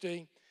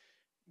thirsty.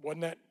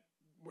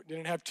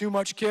 Didn't have too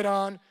much kit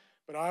on,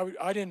 but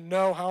I didn't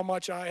know how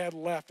much I had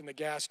left in the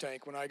gas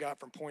tank when I got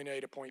from point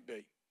A to point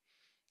B,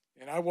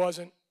 and I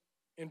wasn't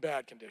in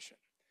bad condition.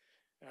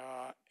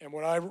 And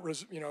what I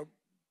was, you know,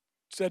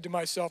 said to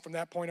myself from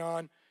that point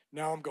on,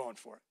 now I'm going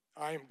for it.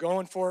 I am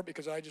going for it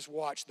because I just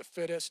watched the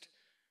fittest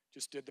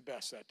just did the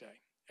best that day,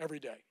 every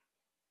day.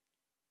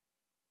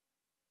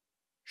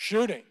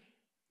 Shooting,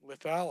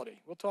 lethality.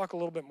 We'll talk a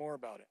little bit more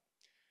about it.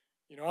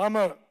 You know, I'm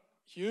a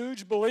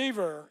huge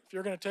believer, if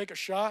you're going to take a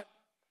shot,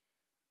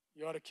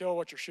 you ought to kill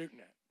what you're shooting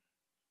at.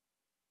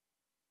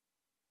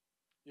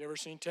 You ever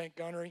seen tank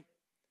gunnery?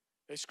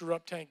 They screw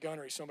up tank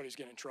gunnery, somebody's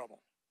getting in trouble.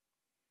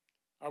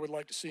 I would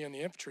like to see in the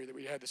infantry that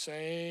we had the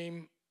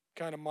same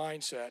kind of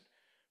mindset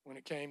when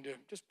it came to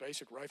just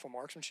basic rifle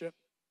marksmanship.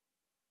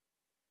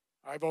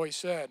 I've always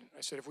said,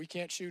 if we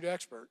can't shoot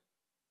expert,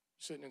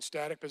 sitting in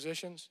static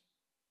positions,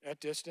 at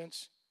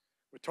distance,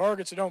 with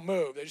targets that don't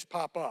move, they just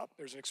pop up,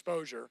 there's an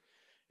exposure.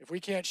 If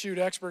we can't shoot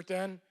expert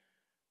then,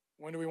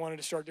 when do we want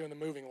to start doing the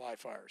moving live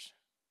fires?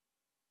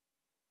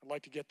 I'd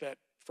like to get that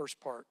first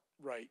part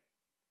right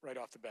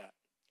off the bat.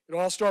 It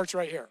all starts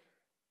right here.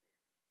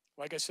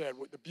 Like I said,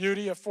 with the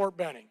beauty of Fort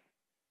Benning,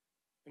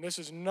 and this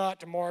is not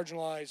to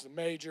marginalize the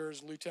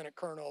majors, lieutenant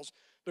colonels,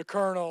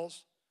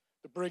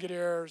 the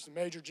brigadiers, the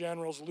major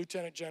generals, the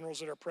lieutenant generals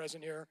that are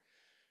present here,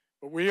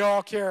 but we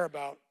all care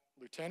about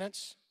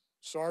lieutenants,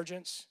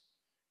 sergeants,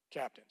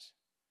 captains.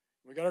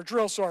 We got our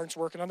drill sergeants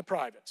working on the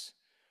privates,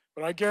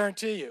 but I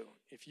guarantee you,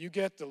 if you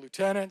get the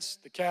lieutenants,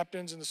 the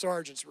captains, and the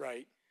sergeants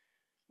right,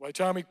 by the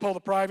time we pull the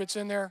privates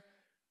in there,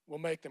 we'll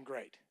make them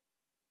great.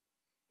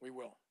 We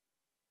will.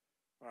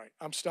 All right,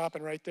 I'm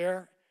stopping right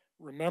there.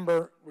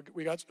 Remember,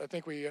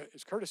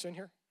 is Curtis in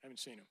here? I haven't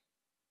seen him.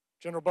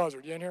 General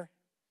Buzzard, you in here?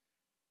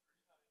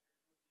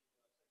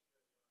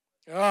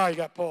 Ah, he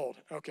got pulled.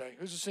 Okay,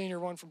 who's the senior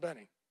one from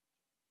Benning?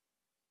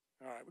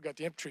 All right, we got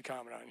the infantry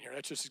commandant in here.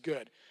 That's just as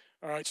good.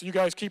 All right, so you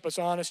guys keep us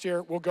honest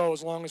here. We'll go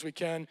as long as we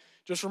can.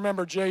 Just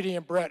remember, JD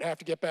and Brett have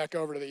to get back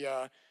over to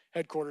the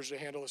headquarters to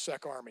handle the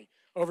SEC Army.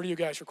 Over to you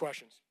guys for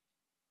questions.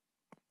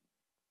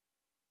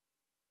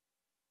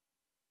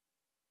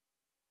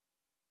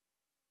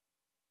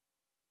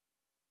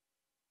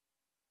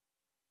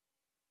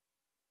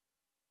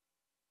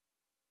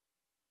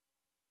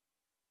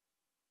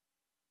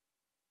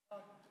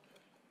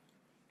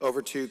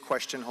 Over to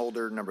question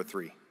holder number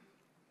 3.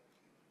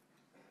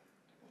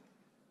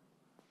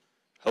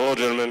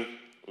 Hello, gentlemen.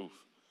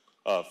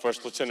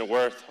 First Lieutenant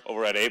Worth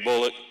over at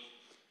A-Bullet.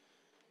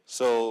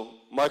 So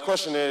my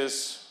question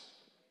is,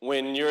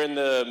 when you're in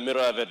the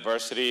middle of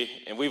adversity,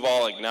 and we've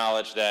all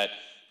acknowledged that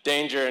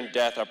danger and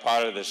death are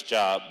part of this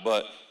job,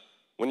 but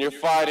when you're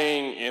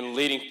fighting and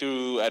leading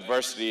through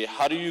adversity,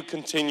 how do you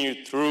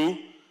continue through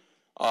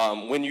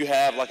when you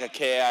have like a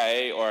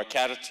KIA or a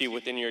casualty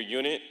within your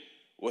unit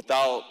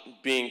without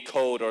being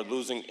cold or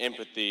losing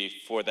empathy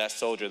for that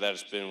soldier that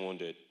has been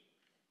wounded?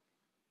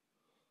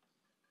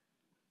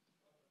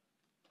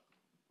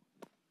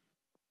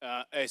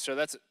 Hey, sir,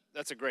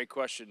 that's a great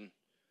question.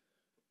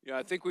 You know,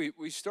 I think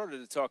we started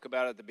to talk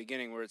about it at the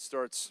beginning where it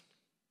starts,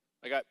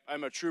 like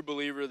I'm a true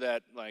believer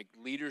that like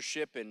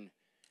leadership and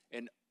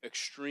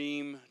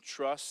extreme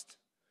trust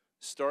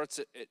starts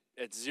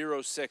at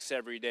 0-6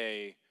 every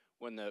day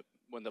when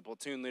the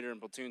platoon leader and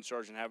platoon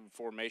sergeant have a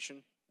formation,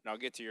 and I'll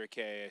get to your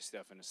KIA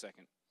stuff in a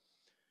second.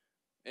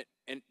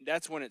 And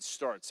that's when it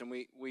starts, and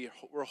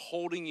we're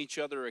holding each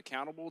other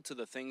accountable to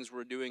the things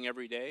we're doing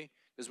every day,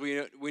 because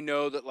we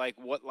know that like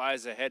what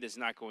lies ahead is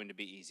not going to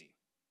be easy.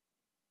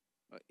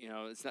 You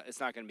know, it's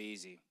not going to be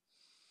easy.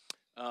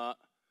 And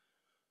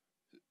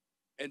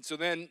so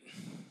then,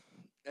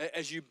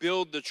 as you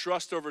build the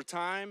trust over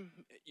time,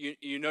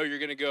 you know you're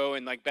going to go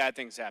and like bad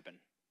things happen.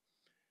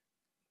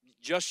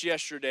 Just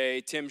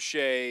yesterday, Tim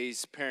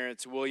Shea's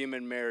parents, William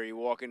and Mary,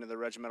 walk into the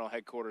regimental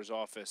headquarters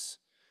office,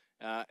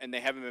 and they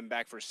haven't been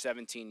back for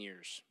 17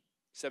 years.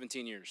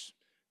 17 years.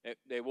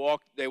 They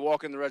walk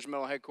in the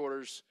regimental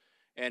headquarters,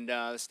 and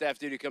the staff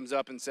duty comes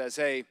up and says,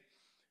 "Hey,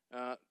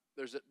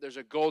 there's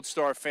a Gold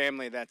Star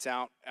family that's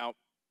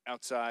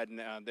outside,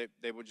 and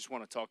they would just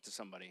want to talk to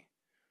somebody."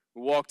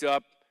 We walked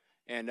up,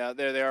 and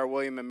there they are,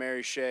 William and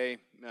Mary Shea.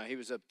 He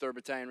was a 3rd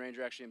Battalion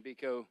Ranger, actually in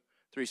BCO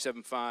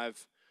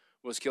 375,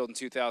 was killed in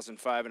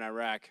 2005 in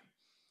Iraq.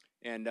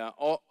 And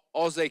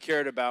all they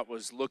cared about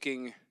was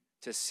looking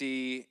to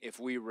see if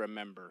we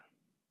remember.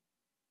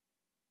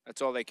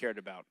 That's all they cared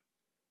about.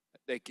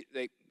 They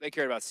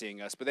cared about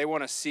seeing us, but they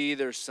want to see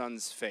their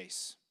son's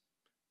face.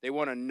 They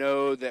want to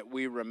know that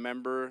we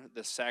remember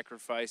the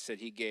sacrifice that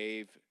he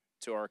gave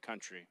to our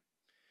country.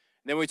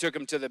 And then we took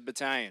him to the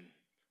battalion,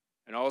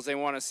 and all they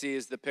want to see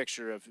is the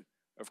picture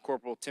of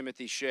Corporal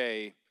Timothy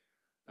Shea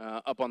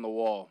up on the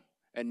wall,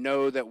 and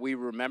know that we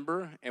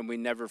remember and we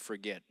never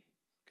forget.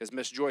 Because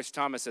Miss Joyce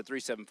Thomas at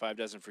 375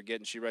 doesn't forget,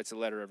 and she writes a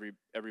letter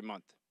every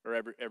month or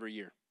every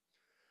year.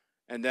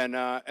 And then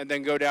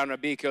go down to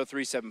BCO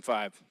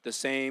 375, the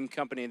same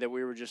company that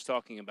we were just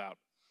talking about.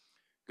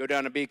 Go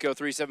down to BCO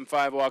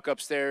 375, walk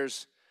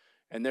upstairs,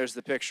 and there's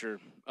the picture,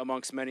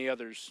 amongst many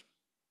others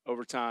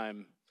over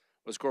time,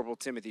 was Corporal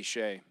Timothy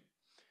Shea.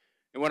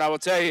 And what I will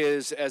tell you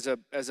is, as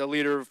a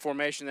leader of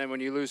formation, then when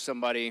you lose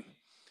somebody,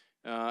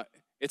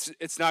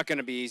 it's not going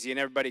to be easy, and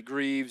everybody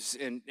grieves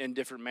in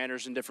different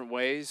manners, in different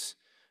ways.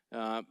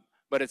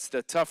 But it's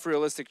the tough,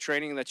 realistic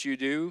training that you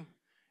do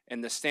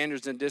and the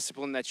standards and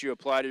discipline that you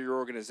apply to your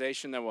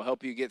organization that will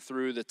help you get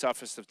through the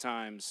toughest of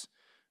times.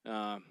 You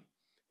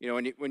know,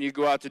 when you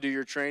go out to do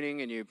your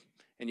training and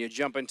you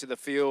jump into the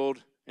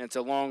field and it's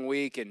a long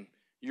week and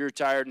you're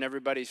tired and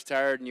everybody's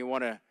tired and you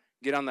want to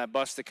get on that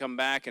bus to come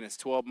back and it's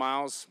 12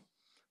 miles,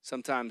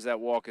 sometimes that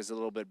walk is a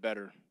little bit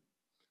better.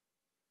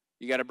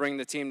 You got to bring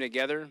the team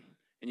together,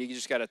 and you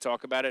just got to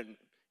talk about it.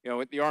 You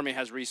know, the Army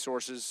has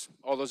resources,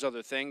 all those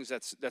other things.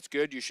 That's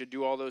good. You should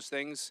do all those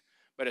things.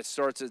 But it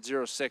starts at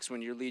 0-6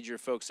 when you lead your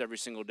folks every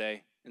single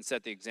day and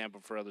set the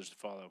example for others to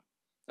follow.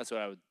 That's what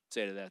I would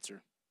say to that,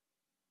 sir.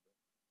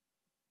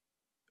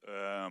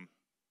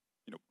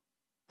 You know,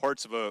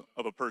 parts of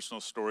a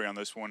personal story on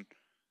this one.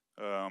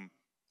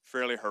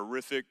 Fairly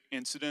horrific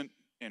incident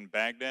in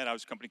Baghdad. I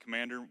was company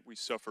commander. We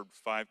suffered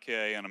 5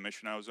 KIA on a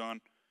mission I was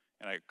on,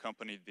 and I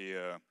accompanied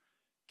the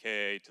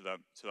KIA to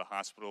the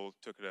hospital.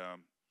 Took it.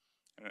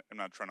 I'm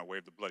not trying to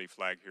wave the bloody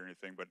flag here or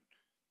anything, but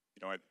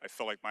you know, I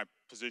felt like my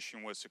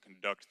position was to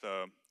conduct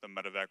the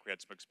medevac. We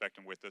had some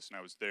expectant with us, and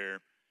I was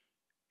there,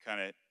 kind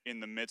of in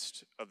the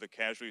midst of the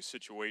casualty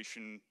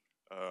situation,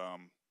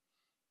 and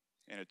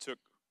it took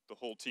the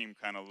whole team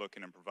kind of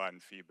looking and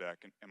providing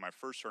feedback. And my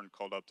first sergeant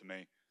called up to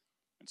me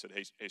and said,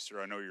 "Hey, sir,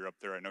 I know you're up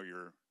there. I know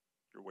you're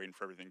waiting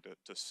for everything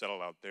to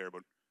settle out there,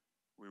 but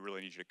we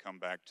really need you to come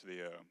back to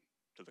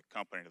the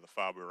company, to the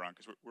FOB we were on,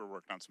 because we're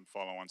working on some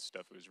follow-on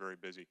stuff. It was very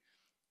busy."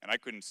 And I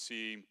couldn't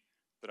see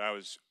that I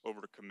was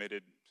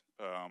over-committed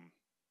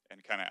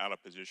and kind of out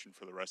of position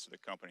for the rest of the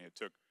company. It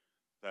took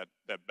that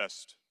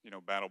best, you know,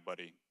 battle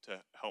buddy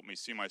to help me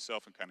see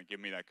myself and kind of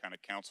give me that kind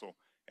of counsel.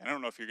 And I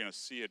don't know if you're going to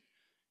see it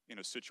in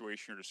a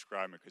situation you're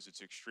describing, because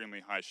it's extremely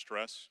high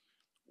stress,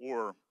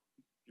 or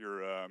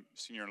your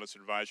senior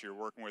enlisted advisor you're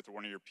working with or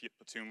one of your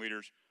platoon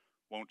leaders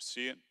won't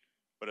see it.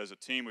 But as a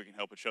team, we can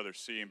help each other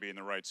see and be in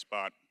the right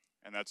spot,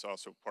 and that's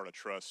also part of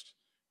trust.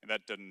 And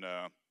that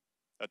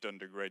doesn't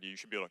degrade you. You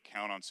should be able to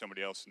count on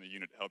somebody else in the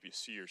unit to help you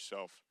see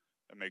yourself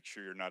and make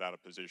sure you're not out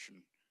of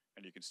position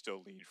and you can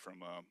still lead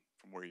from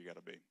where you got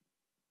to be.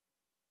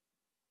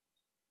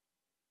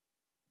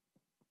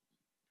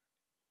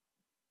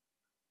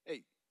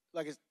 Hey,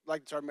 like the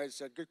Sergeant Major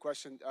said, good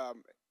question.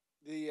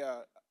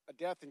 A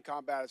death in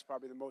combat is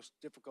probably the most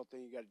difficult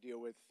thing you got to deal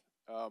with.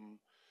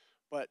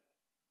 But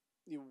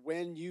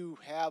when you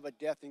have a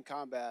death in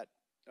combat,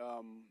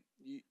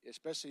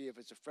 especially if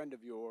it's a friend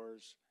of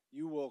yours,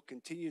 you will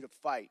continue to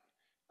fight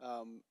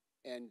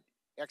and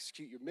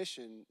execute your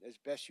mission as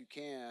best you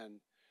can.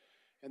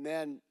 And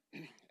then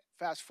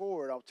fast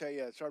forward, I'll tell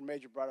you, Sergeant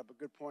Major brought up a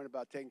good point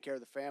about taking care of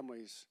the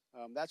families.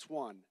 That's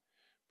one.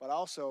 But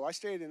also, I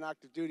stayed in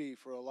active duty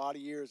for a lot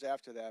of years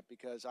after that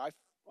because I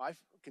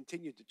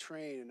continued to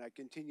train and I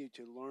continued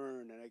to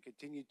learn and I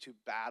continued to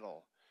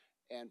battle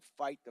and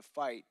fight the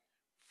fight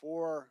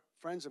for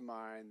friends of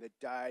mine that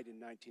died in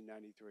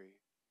 1993.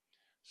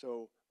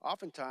 So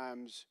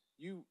oftentimes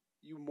you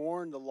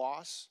mourn the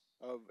loss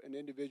of an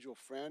individual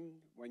friend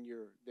when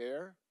you're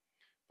there,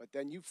 but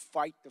then you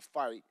fight the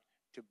fight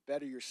to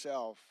better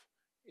yourself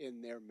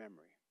in their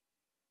memory.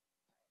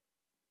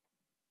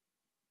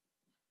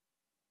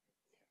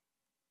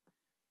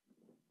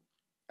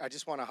 I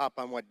just want to hop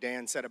on what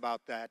Dan said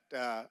about that.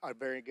 A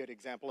very good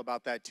example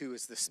about that, too,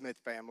 is the Smith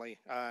family.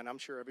 And I'm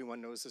sure everyone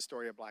knows the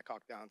story of Black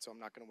Hawk Down, so I'm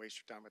not going to waste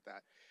your time with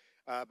that.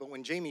 But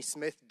when Jamie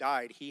Smith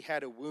died, he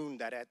had a wound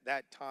that at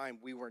that time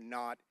we were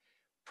not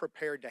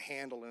prepared to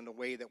handle in the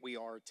way that we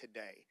are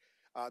today.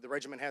 The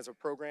regiment has a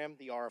program,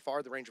 the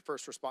RFR, the Ranger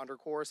First Responder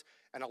Course,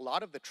 and a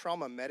lot of the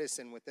trauma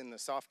medicine within the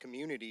SOF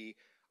community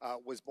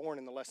was born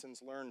in the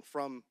lessons learned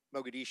from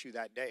Mogadishu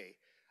that day.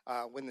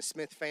 When the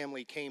Smith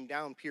family came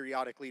down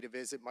periodically to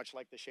visit, much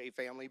like the Shea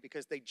family,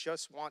 because they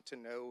just want to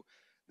know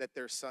that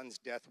their son's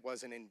death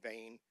wasn't in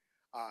vain,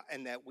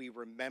 and that we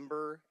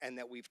remember and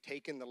that we've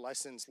taken the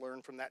lessons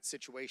learned from that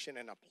situation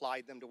and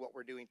applied them to what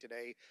we're doing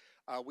today.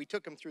 We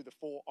took them through the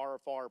full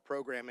RFR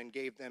program and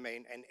gave them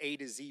an A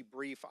to Z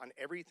brief on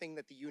everything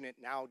that the unit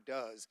now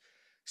does,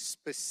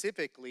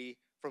 specifically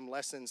from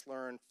lessons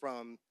learned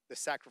from the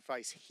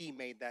sacrifice he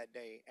made that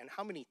day, and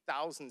how many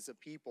thousands of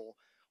people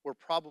were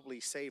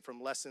probably saved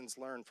from lessons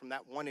learned from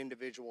that one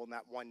individual and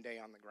that one day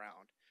on the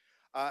ground.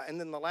 And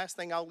then the last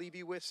thing I'll leave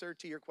you with, sir,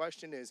 to your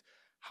question is,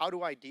 how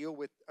do I deal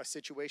with a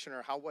situation,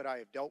 or how would I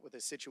have dealt with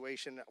a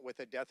situation with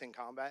a death in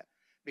combat?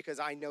 Because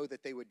I know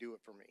that they would do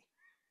it for me.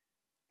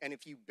 And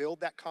if you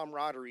build that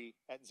camaraderie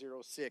at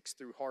 06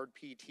 through hard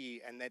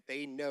PT, and that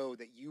they know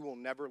that you will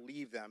never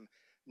leave them,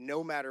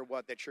 no matter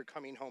what, that you're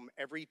coming home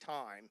every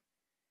time,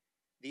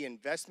 the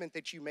investment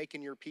that you make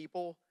in your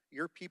people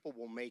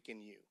will make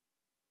in you.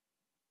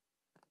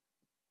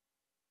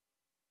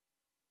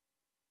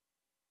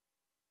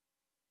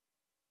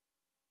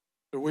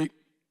 So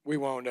we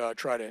won't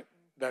try to,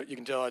 that you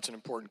can tell that's an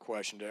important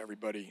question to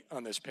everybody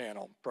on this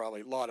panel,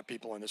 probably a lot of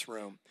people in this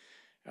room.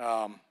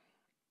 I'm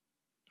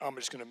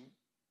just going to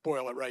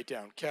boil it right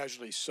down.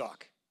 Casualties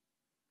suck.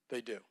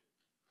 They do.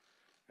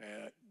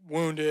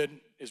 Wounded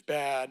is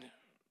bad.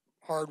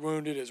 Hard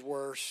wounded is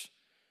worse.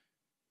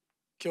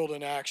 Killed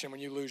in action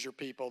when you lose your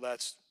people,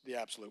 that's the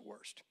absolute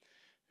worst.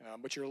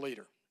 But you're a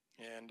leader.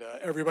 And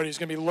everybody's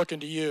going to be looking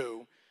to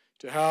you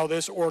to how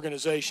this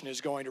organization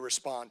is going to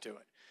respond to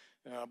it.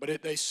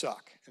 But they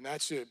suck, and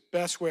that's the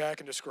best way I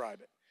can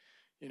describe it.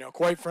 You know,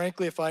 quite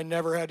frankly, if I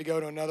never had to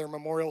go to another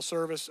memorial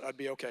service, I'd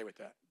be okay with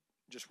that.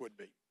 Just would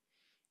be.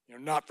 You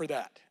know, not for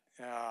that.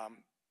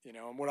 You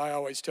know, and what I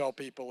always tell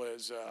people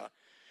is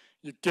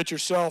you get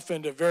yourself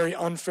into very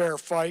unfair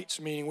fights,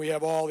 meaning we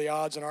have all the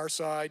odds on our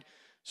side,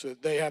 so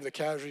that they have the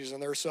casualties on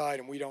their side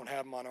and we don't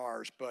have them on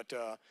ours. But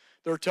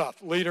they're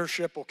tough.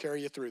 Leadership will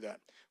carry you through that.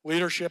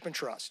 Leadership and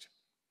trust.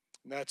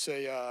 And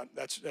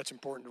that's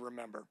important to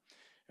remember.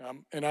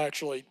 And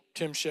actually,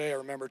 Tim Shea, I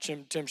remember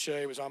Tim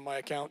Shea was on my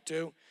account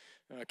too,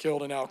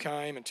 killed in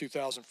Al-Qaim in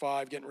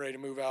 2005, getting ready to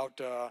move out.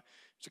 It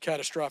was a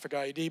catastrophic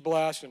IED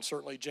blast, and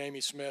certainly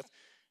Jamie Smith.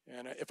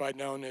 And if I'd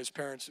known his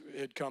parents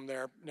had come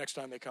there, next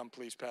time they come,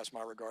 please pass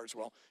my regards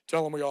well.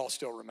 Tell them we all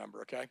still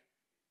remember, okay?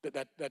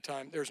 That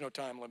time, there's no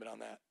time limit on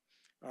that.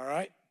 All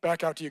right,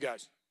 back out to you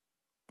guys.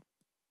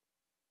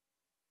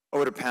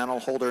 Over to panel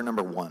holder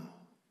number 1.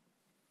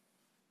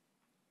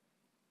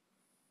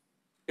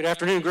 Good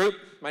afternoon, group.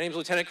 My name is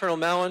Lieutenant Colonel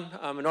Mallon.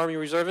 I'm an Army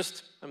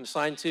reservist. I'm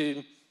assigned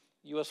to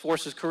U.S.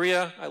 Forces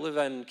Korea. I live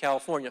in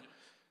California.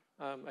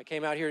 I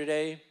came out here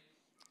today,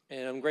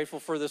 and I'm grateful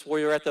for this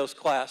Warrior Ethos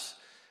class.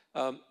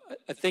 A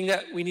thing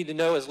that we need to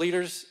know as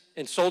leaders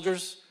and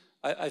soldiers,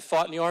 I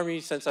fought in the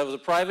Army since I was a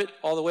private,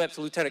 all the way up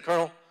to Lieutenant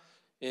Colonel.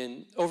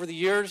 And over the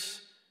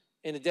years,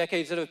 in the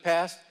decades that have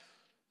passed,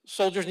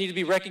 soldiers need to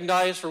be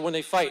recognized for when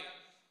they fight.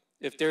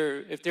 If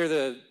they're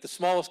the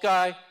smallest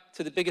guy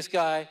to the biggest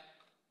guy,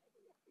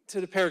 to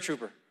the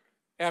paratrooper.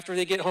 After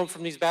they get home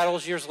from these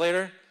battles years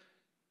later,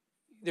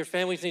 their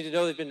families need to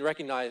know they've been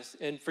recognized.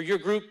 And for your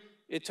group,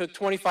 it took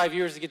 25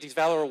 years to get these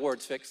Valor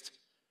Awards fixed.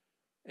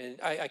 And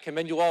I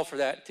commend you all for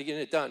that, to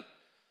getting it done.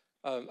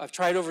 I've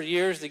tried over the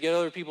years to get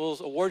other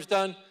people's awards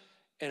done,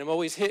 and I'm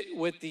always hit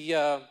with the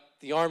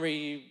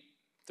Army,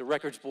 the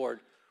records board,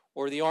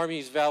 or the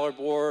Army's Valor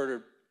board,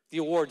 or the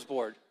awards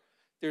board.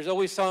 There's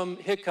always some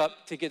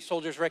hiccup to get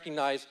soldiers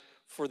recognized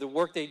for the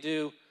work they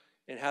do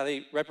and how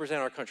they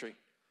represent our country.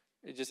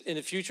 It just, in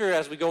the future,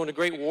 as we go into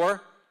Great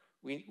War,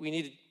 we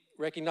need to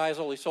recognize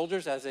all these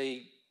soldiers as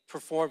they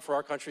perform for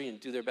our country and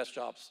do their best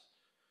jobs.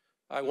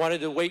 I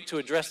wanted to wait to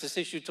address this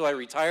issue till I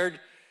retired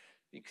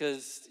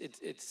because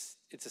it's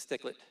a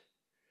sticklet.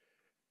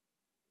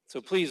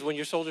 So please, when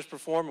your soldiers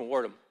perform,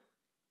 award them.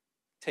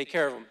 Take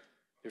care of them.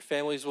 Your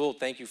families will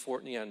thank you for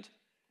it in the end.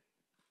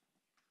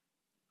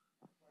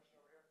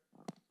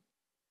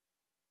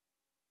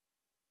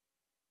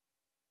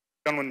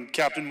 Gentlemen,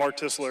 Captain Mark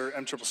Tisler,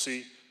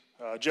 MCCC.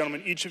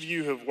 Gentlemen, each of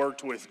you have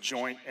worked with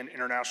joint and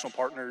international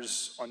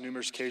partners on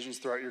numerous occasions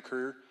throughout your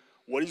career.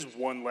 What is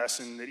one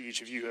lesson that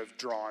each of you have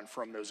drawn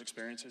from those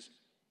experiences?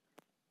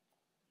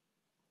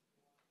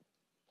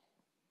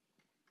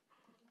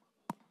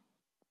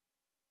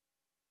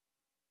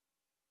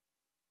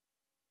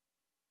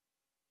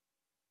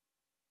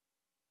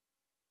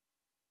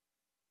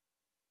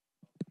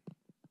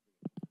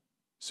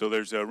 So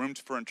there's room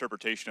for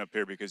interpretation up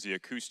here because the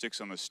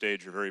acoustics on the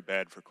stage are very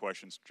bad for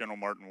questions. General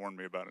Martin warned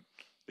me about it.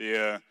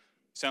 The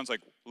sounds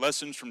like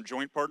lessons from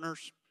joint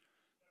partners.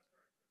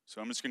 So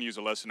I'm just going to use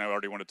a lesson I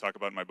already want to talk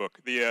about in my book.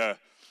 The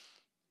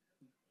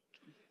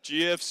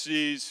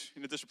GFCs,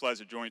 and this applies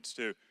to joints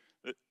too,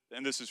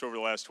 and this is over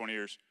the last 20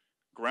 years,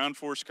 ground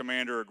force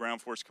commander or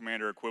ground force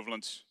commander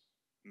equivalents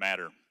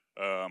matter.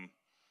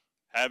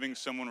 Having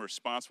someone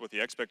responsible with the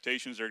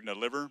expectations they're going to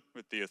deliver,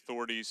 with the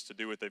authorities to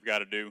do what they've got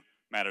to do,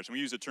 matters. And we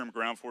use the term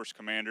ground force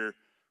commander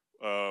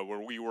where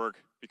we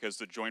work because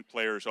the joint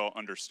players all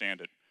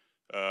understand it.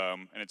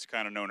 And it's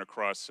kind of known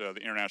across the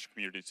international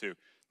community too.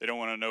 They don't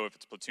want to know if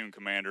it's platoon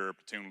commander or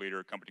platoon leader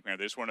or company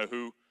commander. They just want to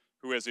know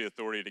who has the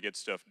authority to get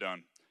stuff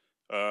done.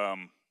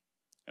 And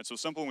so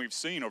something we've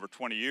seen over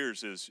 20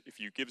 years is if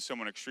you give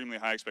someone extremely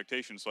high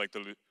expectations like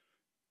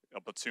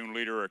a platoon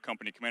leader or a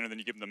company commander, then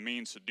you give them the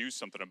means to do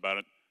something about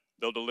it,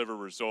 they'll deliver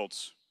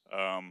results.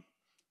 And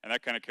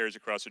that kind of carries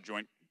across the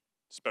joint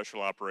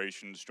special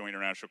operations, joint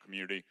international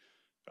community.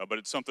 But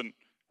it's something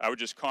I would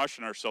just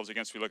caution ourselves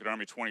against. If we look at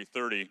Army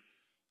 2030,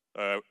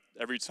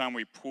 every time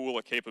we pool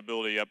a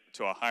capability up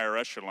to a higher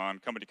echelon,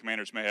 company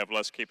commanders may have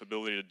less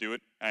capability to do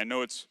it. And I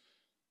know it's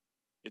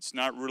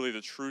not really the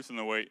truth in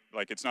the way,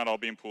 like it's not all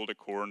being pooled at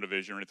corps and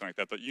division or anything like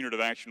that. The unit of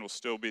action will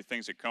still be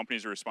things that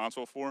companies are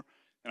responsible for.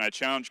 And I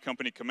challenge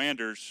company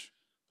commanders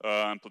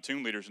and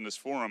platoon leaders in this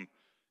forum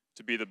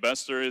to be the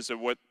best there is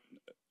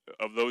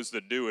of those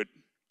that do it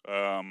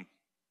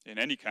in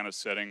any kind of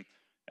setting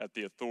at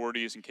the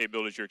authorities and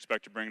capabilities you're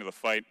expected to bring to the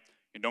fight.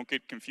 And don't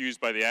get confused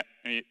by the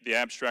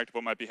abstract of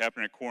what might be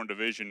happening at corps and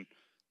division.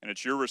 And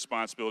it's your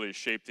responsibility to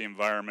shape the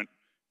environment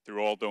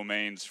through all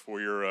domains for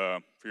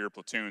your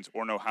platoons,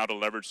 or know how to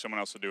leverage someone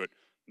else to do it.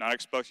 Not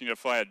expecting you to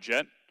fly a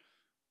jet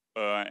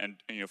and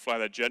fly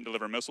that jet and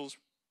deliver missiles,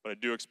 but I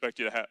do expect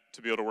you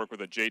to be able to work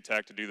with a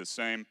JTAC to do the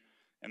same.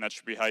 And that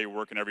should be how you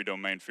work in every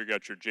domain. Figure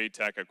out your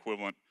JTAC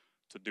equivalent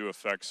to do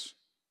effects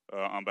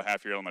on behalf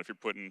of your element. If you're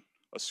putting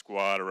a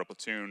squad or a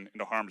platoon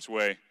into harm's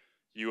way,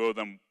 you owe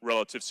them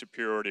relative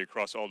superiority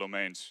across all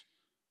domains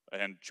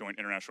and joint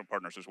international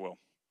partners as well.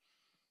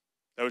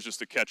 That was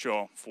just a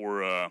catch-all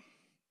for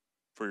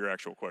your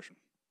actual question.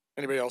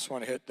 Anybody else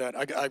want to hit that?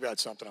 I got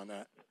something on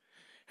that.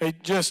 Hey,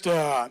 just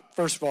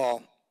first of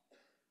all,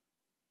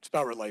 it's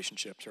about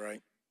relationships,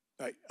 right?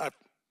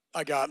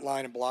 I got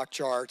line and block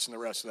charts and the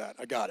rest of that.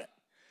 I got it.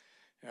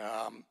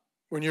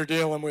 When you're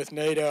dealing with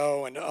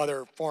NATO and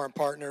other foreign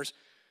partners,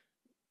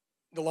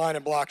 the line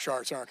and block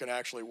charts aren't going to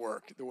actually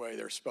work the way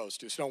they're supposed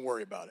to, so don't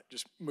worry about it.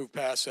 Just move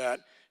past that,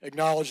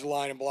 acknowledge the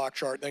line and block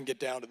chart, then get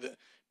down to the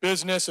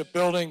business of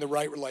building the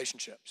right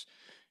relationships.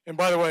 And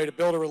by the way, to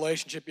build a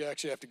relationship, you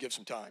actually have to give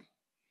some time.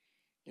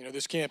 You know,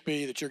 this can't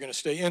be that you're going to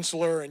stay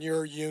insular in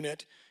your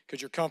unit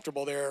because you're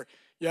comfortable there.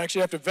 You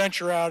actually have to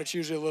venture out. It's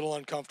usually a little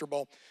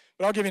uncomfortable.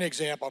 But I'll give you an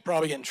example. I'll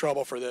probably get in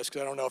trouble for this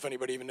because I don't know if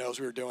anybody even knows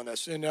we were doing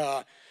this. In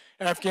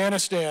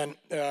Afghanistan,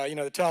 the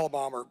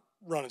Taliban were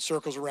running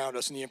circles around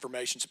us in the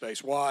information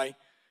space. Why?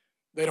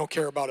 They don't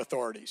care about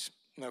authorities.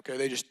 Okay,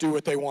 they just do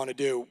what they want to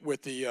do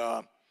with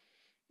the,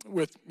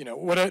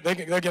 they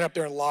get up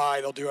there and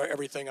lie. They'll do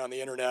everything on the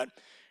internet,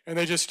 and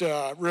they just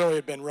really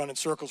have been running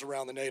circles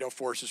around the NATO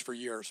forces for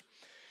years.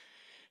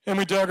 And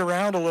we dug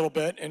around a little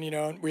bit, and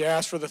we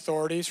asked for the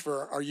authorities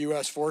for our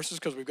U.S. forces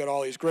because we've got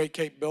all these great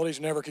capabilities.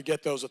 Never could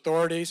get those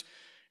authorities,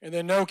 and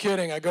then no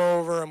kidding, I go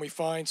over and we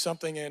find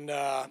something in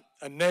a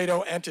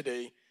NATO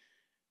entity.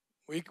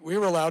 We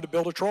were allowed to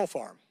build a troll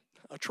farm.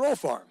 A troll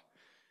farm.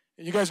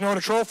 You guys know what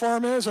a troll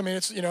farm is? I mean,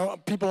 it's,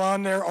 people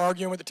on there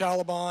arguing with the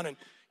Taliban and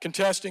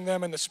contesting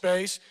them in the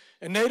space.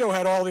 And NATO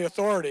had all the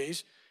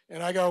authorities.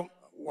 And I go,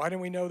 why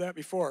didn't we know that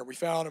before? We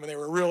found them, and they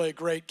were really a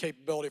great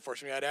capability for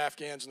us. We had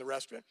Afghans and the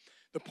rest of it.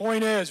 The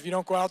point is, if you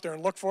don't go out there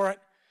and look for it,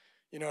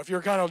 if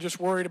you're kind of just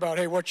worried about,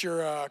 hey, what's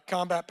your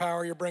combat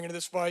power you're bringing to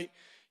this fight,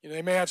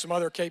 they may have some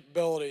other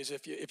capabilities.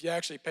 If you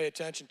actually pay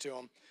attention to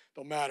them,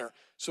 they'll matter.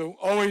 So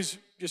always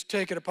just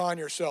take it upon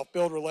yourself,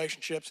 build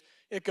relationships.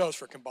 It goes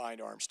for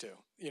combined arms too.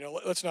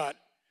 Let's not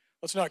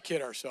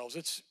kid ourselves.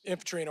 It's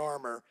infantry and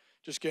armor,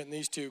 just getting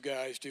these two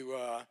guys to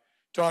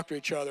talk to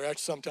each other.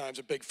 That's sometimes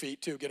a big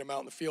feat too, get them out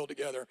in the field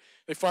together.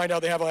 They find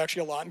out they have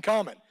actually a lot in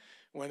common.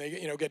 when they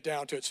get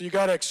down to it. So you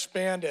got to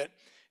expand it.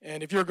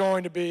 And if you're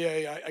going to be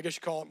I guess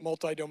you call it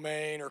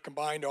multi-domain or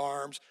combined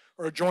arms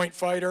or a joint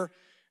fighter,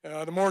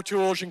 the more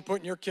tools you can put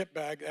in your kit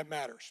bag, that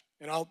matters.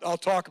 And I'll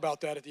talk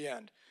about that at the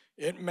end.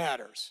 It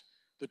matters.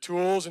 The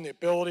tools and the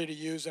ability to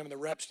use them and the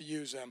reps to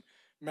use them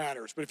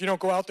matters. But if you don't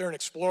go out there and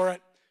explore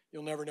it,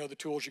 you'll never know the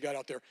tools you got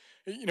out there.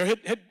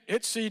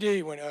 Hit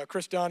CD when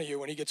Chris Donahue,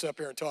 when he gets up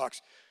here and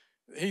talks.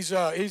 He's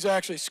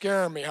actually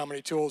scaring me how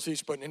many tools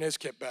he's putting in his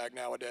kit bag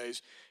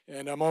nowadays.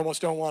 And I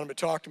almost don't want him to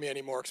talk to me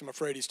anymore because I'm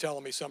afraid he's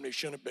telling me something he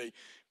shouldn't be.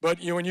 But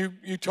when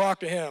you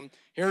talk to him,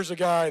 here's a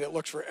guy that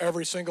looks for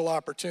every single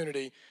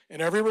opportunity in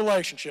every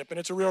relationship, and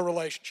it's a real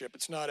relationship.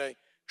 It's not a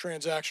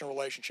transactional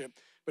relationship.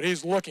 But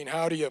he's looking,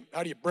 how do you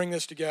bring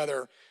this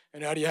together,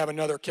 and how do you have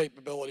another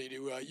capability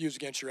to use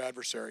against your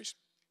adversaries?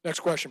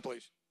 Next question,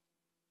 please.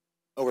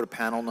 Over to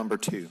panel number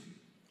 2.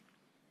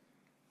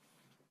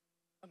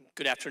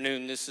 Good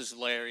afternoon. This is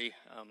Larry.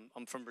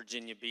 I'm from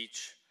Virginia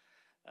Beach.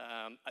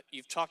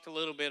 You've talked a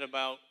little bit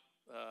about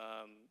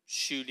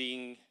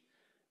shooting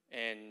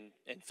and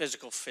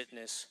physical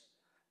fitness,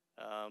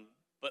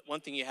 but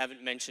one thing you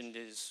haven't mentioned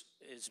is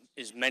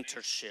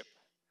mentorship.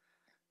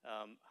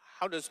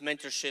 How does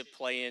mentorship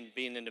play in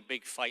being in a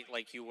big fight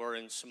like you were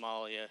in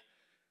Somalia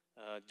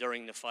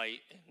during the fight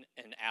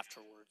and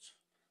afterwards?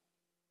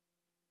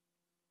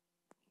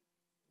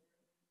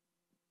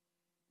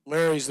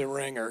 Larry's the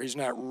ringer. He's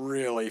not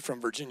really from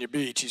Virginia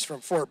Beach. He's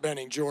from Fort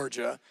Benning,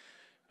 Georgia.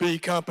 B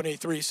Company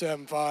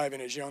 375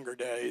 in his younger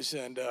days,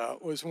 and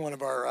was one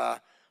of our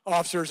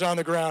officers on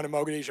the ground in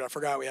Mogadishu. I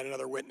forgot we had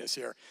another witness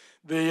here.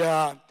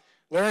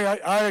 Larry,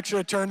 I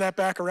actually turned that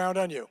back around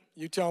on you.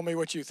 You tell me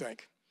what you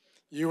think.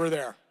 You were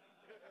there.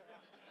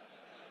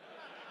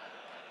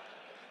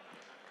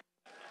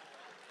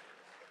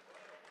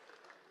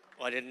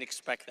 Well, I didn't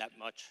expect that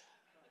much.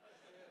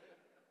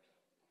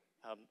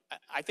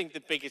 I think the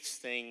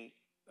biggest thing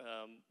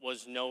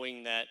was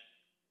knowing that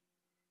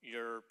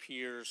your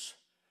peers,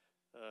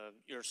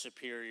 your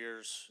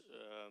superiors,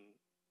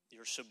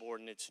 your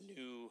subordinates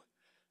knew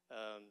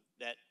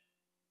that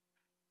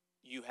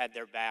you had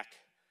their back,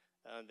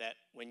 that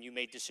when you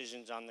made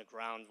decisions on the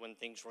ground, when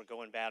things were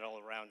going bad all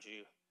around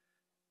you,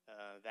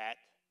 that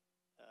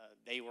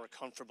they were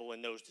comfortable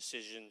in those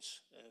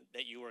decisions,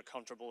 that you were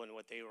comfortable in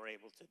what they were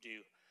able to do.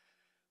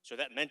 So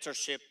that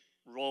mentorship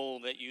role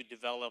that you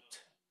developed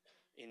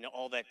in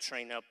all that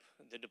train up,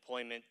 the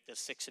deployment, the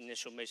 6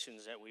 initial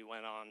missions that we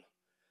went on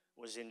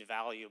was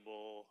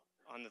invaluable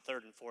on the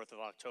 3rd and 4th of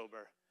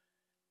October,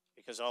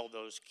 because all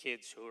those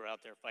kids who were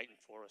out there fighting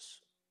for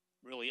us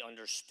really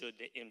understood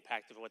the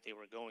impact of what they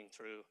were going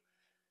through.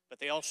 But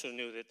they also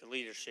knew that the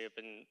leadership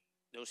and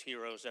those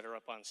heroes that are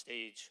up on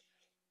stage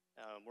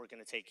were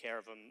going to take care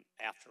of them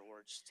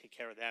afterwards, take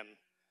care of them,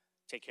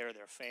 take care of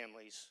their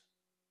families,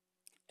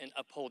 and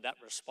uphold that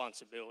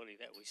responsibility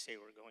that we say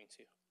we're going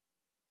to.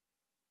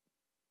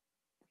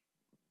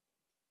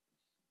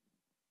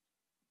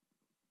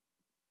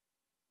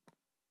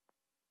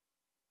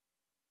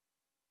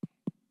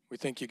 We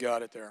think you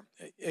got it there.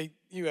 Hey,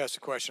 you asked a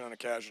question on a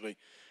casualty.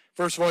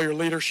 First of all, your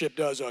leadership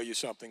does owe you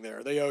something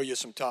there. They owe you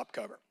some top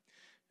cover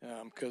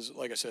because,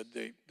 like I said,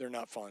 they're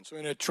not fun. So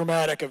in a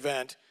traumatic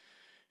event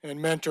and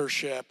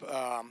mentorship,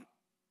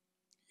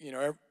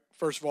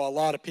 first of all, a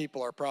lot of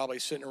people are probably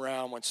sitting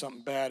around when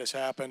something bad has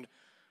happened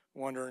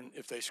wondering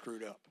if they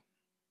screwed up.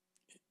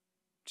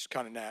 It's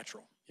kind of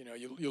natural.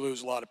 You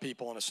lose a lot of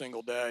people in a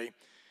single day. You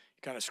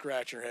kind of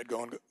scratch your head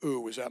going,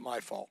 ooh, was that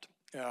my fault?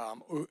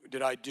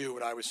 Did I do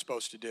what I was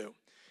supposed to do?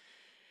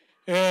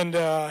 And,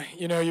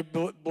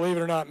 believe it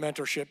or not,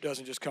 mentorship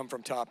doesn't just come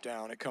from top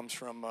down. It comes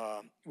from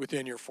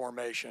within your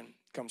formation.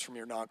 It comes from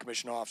your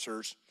non-commissioned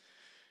officers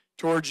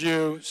towards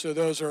you. So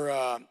those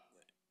are,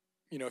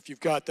 if you've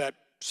got that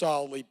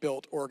solidly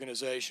built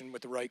organization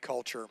with the right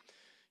culture,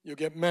 you'll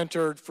get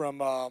mentored from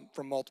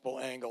multiple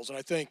angles. And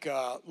I think,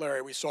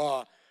 Larry, we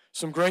saw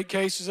some great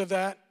cases of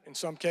that. In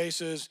some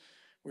cases,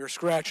 we were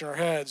scratching our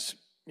heads,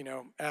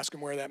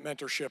 asking where that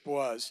mentorship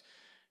was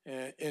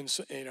in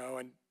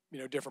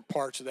different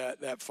parts of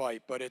that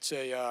fight. But it's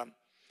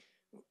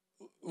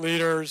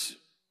leaders,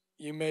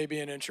 you may be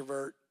an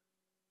introvert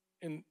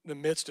in the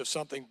midst of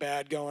something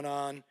bad going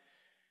on.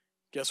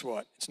 Guess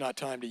what? It's not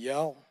time to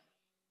yell.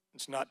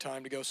 It's not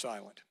time to go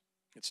silent.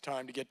 It's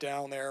time to get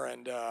down there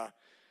and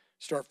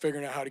start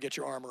figuring out how to get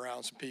your arm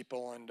around some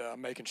people and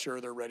making sure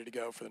they're ready to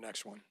go for the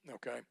next one,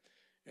 okay?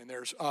 And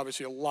there's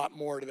obviously a lot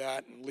more to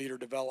that in leader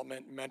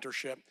development and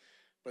mentorship,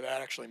 but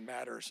that actually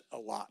matters a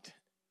lot,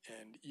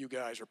 and you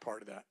guys are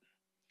part of that.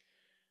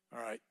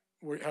 All right,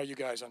 how are you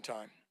guys on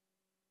time?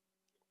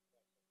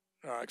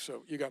 All right,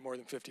 so you got more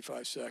than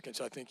 55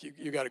 seconds. I think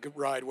you got a good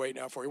ride waiting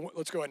out for you.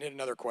 Let's go ahead and hit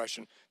another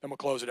question, then we'll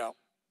close it out.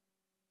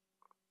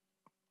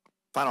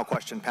 Final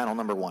question, panel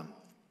number 1.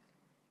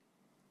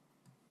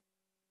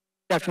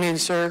 Good afternoon,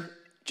 sir.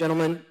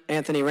 Gentlemen,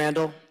 Anthony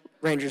Randall,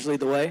 Rangers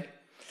lead the way.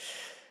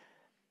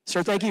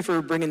 Sir, thank you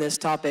for bringing this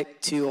topic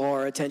to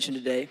our attention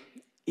today.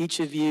 each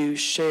of you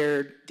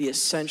shared the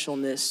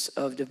essentialness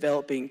of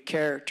developing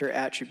character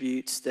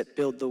attributes that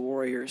build the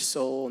warrior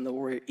soul and the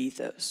warrior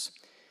ethos.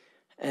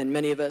 And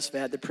many of us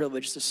have had the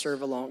privilege to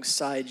serve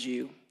alongside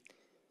you.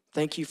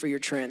 Thank you for your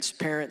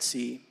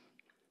transparency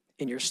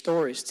in your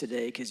stories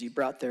today, because you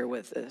brought there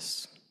with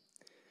us.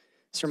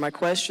 So my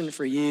question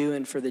for you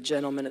and for the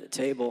gentleman at the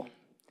table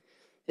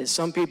is,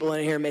 some people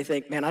in here may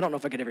think, man, I don't know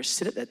if I could ever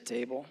sit at that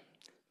table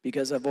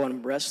because of what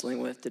I'm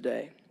wrestling with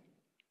today.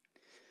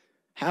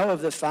 How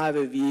have the 5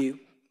 of you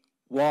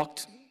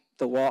walked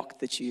the walk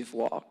that you've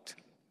walked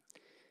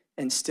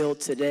and still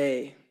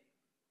today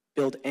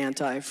build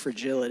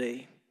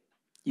anti-fragility?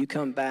 You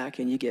come back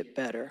and you get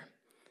better.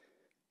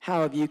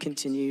 How have you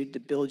continued to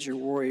build your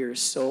warrior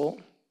soul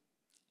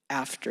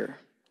after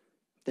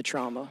the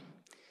trauma?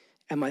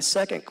 And my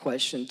second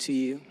question to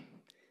you,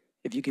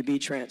 if you could be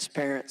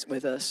transparent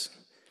with us,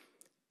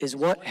 is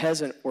what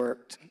hasn't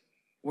worked?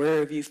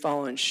 Where have you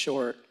fallen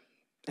short?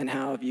 And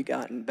how have you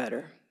gotten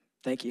better?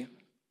 Thank you.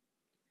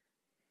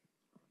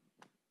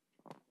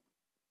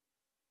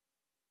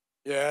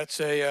 Yeah, that's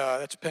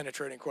a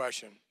penetrating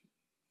question.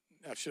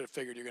 I should have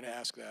figured you're going to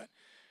ask that.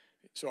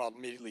 So I'll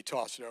immediately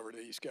toss it over to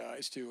these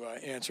guys to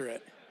answer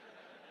it,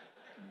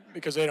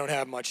 because they don't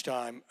have much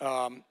time.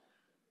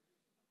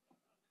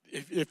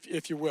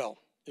 If you will,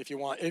 if you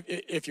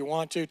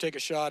want to take a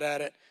shot at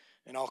it,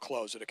 and I'll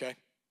close it. Okay.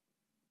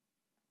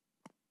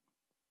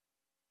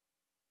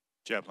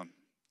 Chaplain,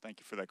 thank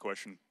you for that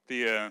question.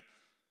 The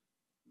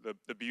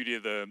beauty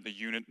of the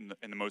unit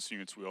and the most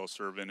units we all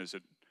serve in is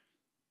that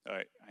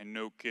I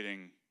know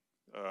kidding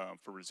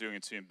for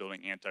resiliency and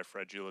building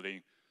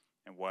anti-fragility,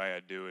 and why I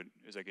do it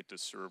is I get to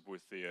serve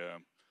with the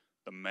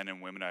men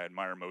and women I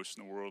admire most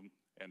in the world,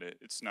 and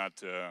it's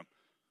not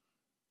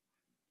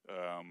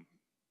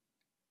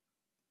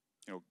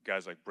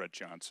guys like Brett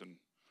Johnson,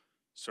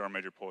 Sergeant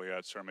Major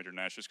Poliat, Sergeant Major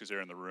Nash, just because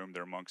they're in the room,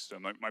 they're amongst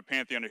them. My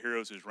pantheon of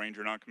heroes is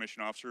Ranger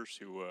non-commissioned officers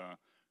who,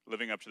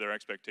 living up to their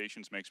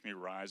expectations, makes me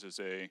rise as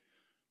a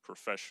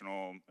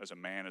professional, as a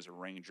man, as a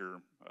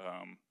Ranger.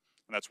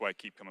 And that's why I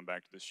keep coming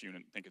back to this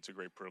unit. I think it's a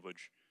great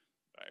privilege.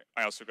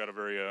 I also got a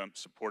very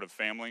supportive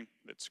family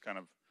that's kind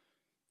of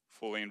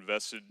fully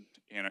invested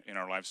in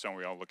our lifestyle.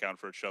 We all look out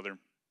for each other.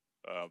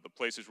 The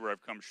places where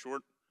I've come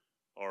short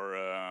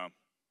are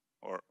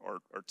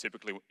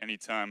typically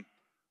anytime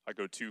I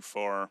go too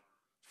far,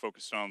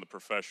 focused on the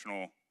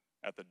professional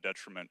at the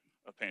detriment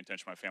of paying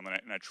attention to my family.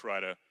 And I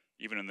try to,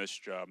 even in this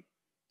job,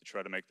 to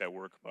try to make that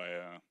work by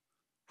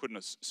putting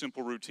a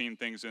simple routine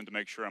things in to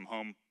make sure I'm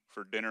home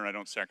for dinner. I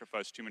don't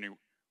sacrifice too many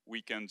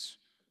weekends.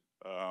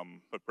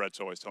 But Brett's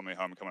always telling me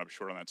how I'm coming up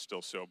short on that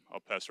still, so I'll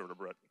pass over to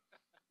Brett.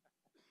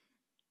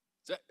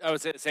 So I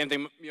would say the same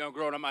thing.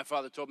 Growing up, my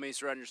father told me,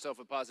 surround yourself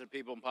with positive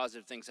people and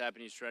positive things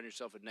happen. You surround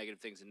yourself with negative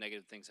things and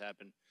negative things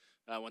happen.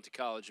 I went to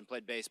college and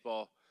played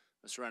baseball.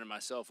 I surrounded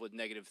myself with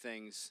negative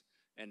things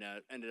and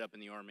ended up in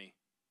the Army.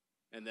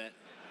 And then,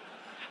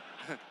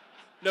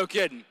 no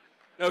kidding.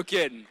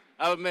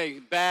 I would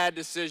make bad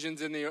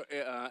decisions in the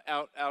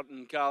out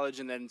in college,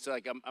 and then it's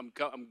like I'm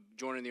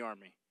joining the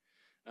Army.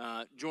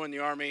 Joined the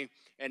Army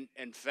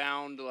and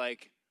found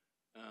like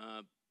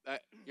I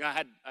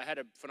had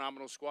a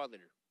phenomenal squad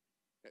leader.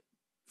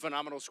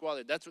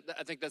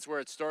 I think that's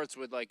where it starts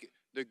with, like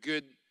the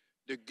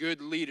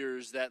good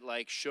leaders that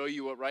like show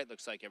you what right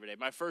looks like every day.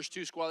 My first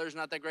 2 squad leaders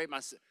not that great.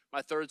 My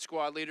third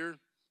squad leader,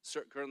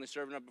 currently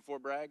serving up before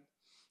Bragg,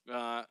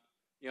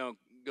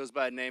 goes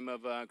by the name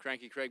of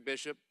Cranky Craig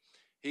Bishop.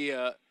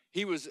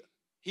 He was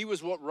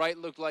what right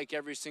looked like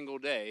every single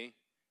day.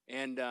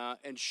 And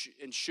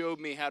showed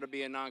me how to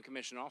be a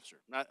non-commissioned officer.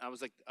 I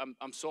was like,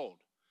 I'm sold.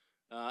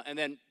 And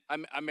then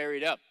I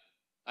married up.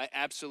 I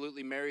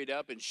absolutely married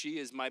up, and she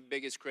is my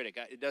biggest critic.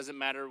 It doesn't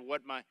matter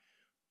what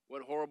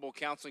horrible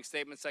counseling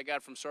statements I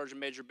got from Sergeant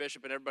Major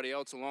Bishop and everybody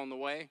else along the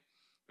way.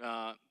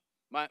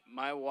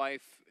 My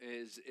wife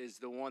is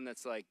the one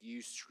that's like,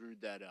 you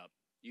screwed that up.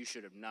 You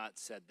should have not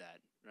said that,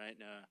 right?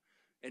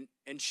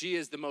 And she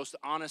is the most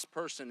honest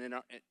person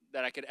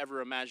that I could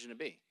ever imagine to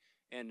be.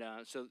 And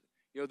so.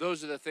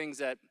 Those are the things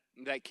that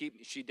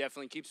she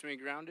definitely keeps me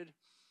grounded.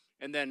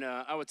 And then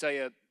I would tell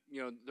you,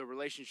 the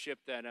relationship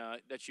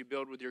that you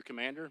build with your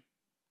commander,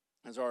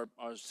 as our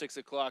 6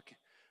 o'clock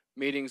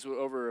meetings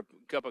over a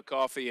cup of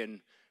coffee, and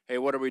hey,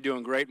 what are we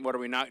doing great and what are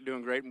we not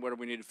doing great and what do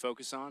we need to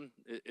focus on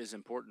is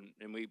important.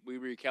 And we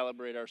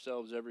recalibrate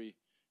ourselves every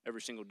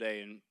single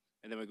day, and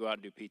then we go out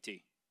and do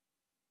PT.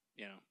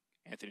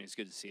 Anthony, it's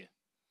good to see you.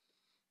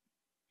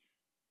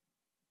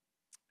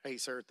 Hey,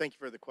 sir, thank you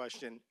for the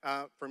question.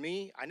 For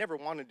me, I never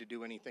wanted to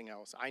do anything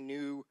else. I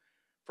knew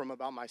from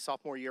about my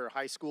sophomore year of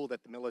high school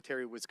that the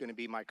military was going to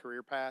be my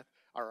career path,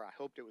 or I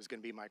hoped it was going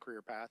to be my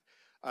career path.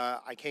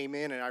 I came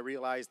in and I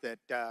realized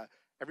that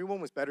everyone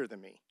was better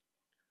than me.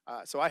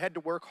 So I had to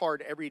work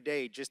hard every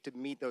day just to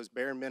meet those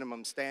bare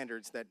minimum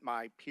standards that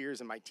my peers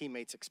and my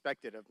teammates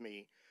expected of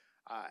me.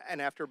 And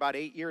after about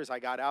 8 years, I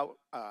got out.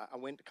 I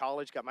went to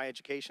college, got my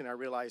education. I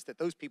realized that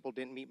those people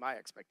didn't meet my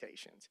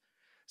expectations.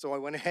 So I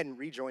went ahead and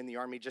rejoined the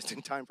Army just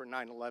in time for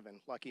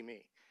 9/11. Lucky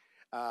me.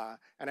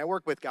 And I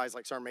work with guys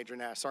like Sergeant Major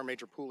Nash, Sergeant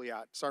Major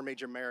Pouliot, Sergeant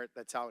Major Merritt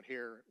that's out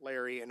here,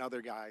 Larry, and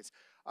other guys.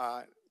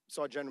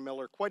 Saw General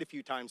Miller quite a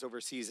few times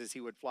overseas as he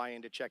would fly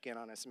in to check in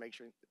on us and make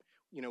sure,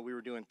 we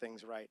were doing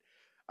things right.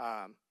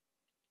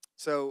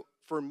 So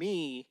for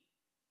me,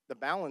 the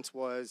balance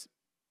was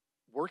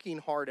working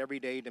hard every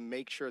day to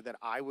make sure that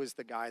I was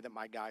the guy that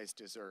my guys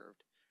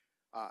deserved.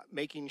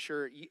 Making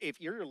sure, if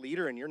you're a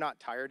leader and you're not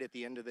tired at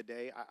the end of the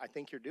day, I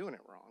think you're doing it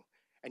wrong.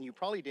 And you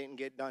probably didn't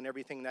get done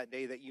everything that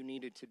day that you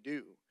needed to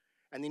do.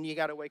 And then you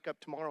got to wake up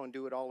tomorrow and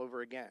do it all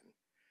over again.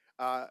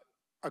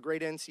 A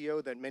great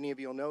NCO that many of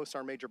you will know,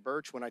 Sergeant Major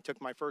Birch, when I took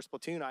my first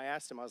platoon, I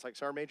asked him, I was like,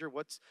 Sergeant Major,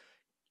 what's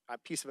a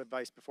piece of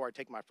advice before I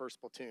take my first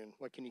platoon?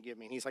 What can you give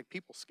me? And he's like,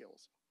 people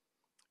skills.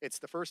 It's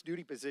the first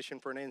duty position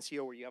for an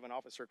NCO where you have an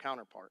officer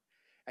counterpart.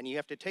 And you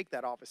have to take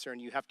that officer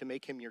and you have to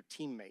make him your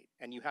teammate.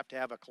 And you have to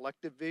have a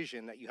collective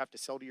vision that you have to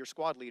sell to your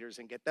squad leaders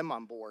and get them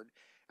on board.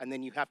 And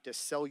then you have to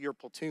sell your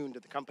platoon to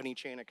the company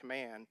chain of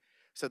command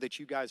so that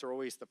you guys are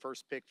always the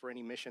first pick for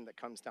any mission that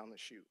comes down the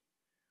chute.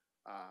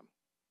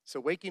 So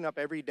waking up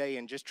every day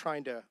and just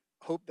trying to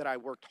hope that I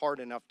worked hard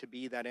enough to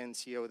be that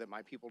NCO that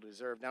my people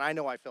deserved. And I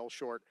know I fell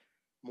short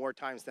more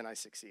times than I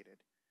succeeded.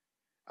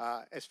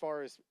 As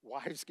far as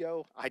wives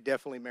go, I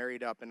definitely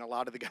married up, and a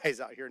lot of the guys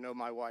out here know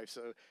my wife.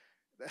 So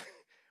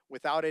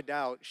without a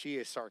doubt, she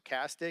is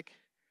sarcastic.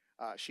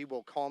 She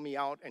will call me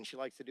out, and she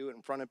likes to do it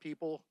in front of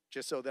people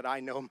just so that I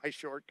know my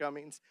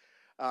shortcomings.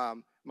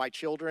 My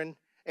children,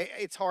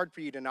 it's hard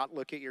for you to not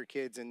look at your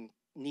kids and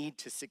need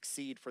to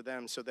succeed for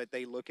them so that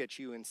they look at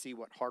you and see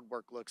what hard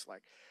work looks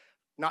like.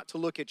 Not to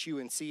look at you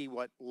and see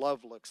what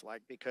love looks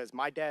like, because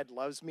my dad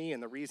loves me,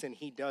 and the reason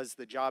he does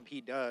the job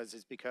he does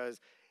is because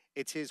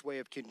it's his way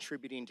of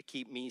contributing to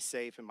keep me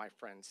safe and my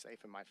friends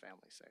safe and my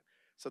family safe.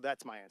 So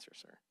that's my answer,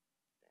 sir.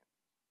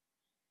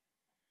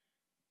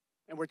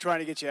 And we're trying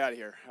to get you out of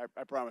here,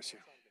 I promise you.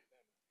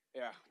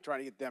 Yeah, trying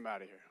to get them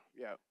out of here,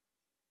 yeah.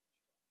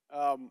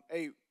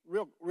 Hey,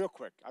 real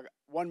quick, I got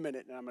 1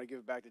 minute and I'm gonna give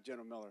it back to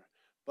General Miller.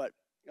 But,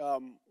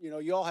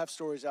 you all have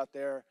stories out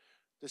there.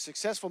 The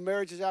successful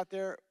marriages out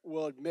there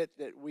will admit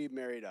that we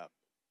married up,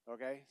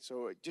 okay?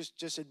 So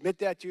just admit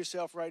that to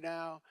yourself right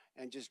now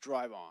and just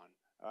drive on.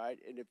 All right,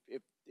 and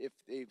if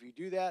you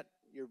do that,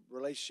 your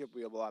relationship will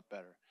be a lot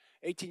better.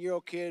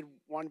 18-year-old kid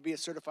wanted to be a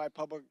certified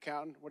public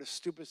accountant. What a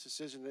stupidest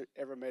decision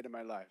I ever made in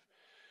my life.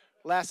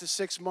 Lasted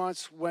 6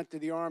 months, went to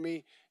the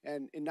Army,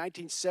 and in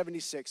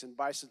 1976, in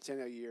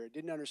bicentennial year,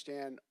 didn't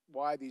understand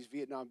why these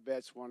Vietnam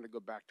vets wanted to go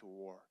back to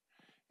war.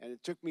 And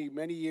it took me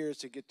many years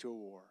to get to a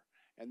war.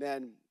 And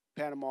then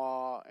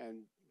Panama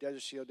and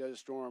Desert Shield, Desert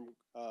Storm,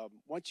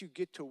 once you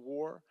get to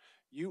war,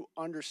 you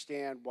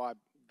understand why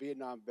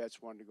Vietnam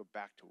vets wanted to go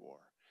back to war.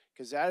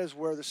 Because that is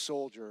where the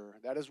soldier,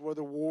 that is where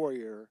the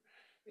warrior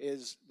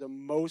is the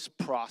most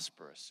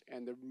prosperous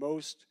and the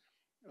most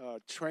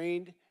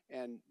trained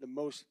and the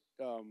most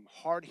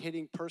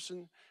hard-hitting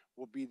person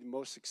will be the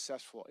most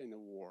successful in the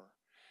war.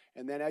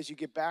 And then as you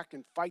get back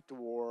and fight the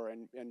war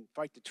and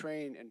fight to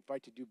train and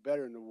fight to do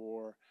better in the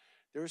war,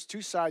 there's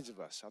two sides of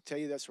us. I'll tell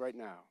you this right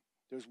now.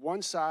 There's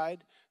one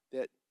side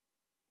that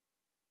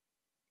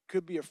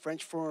could be a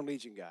French Foreign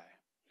Legion guy.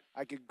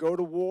 I could go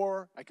to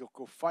war, I could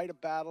go fight a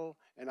battle,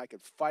 and I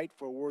could fight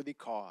for a worthy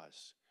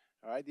cause.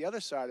 All right, the other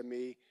side of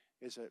me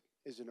is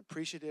an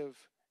appreciative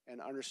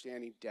and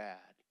understanding dad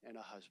and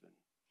a husband.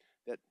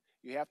 That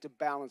you have to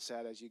balance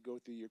that as you go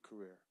through your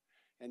career.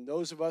 And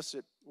those of us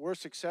that were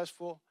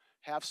successful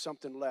have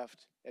something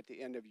left at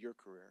the end of your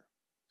career.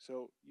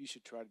 So you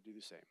should try to do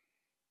the same.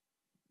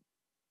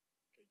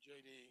 Okay,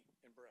 JD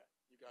and Brett,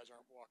 you guys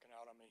aren't walking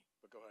out on me,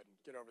 but go ahead and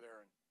get over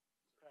there and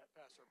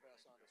pass our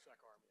best on to Sec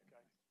Army,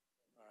 okay?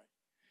 All right.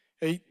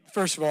 Hey,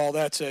 first of all,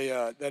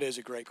 that is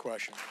a great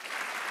question.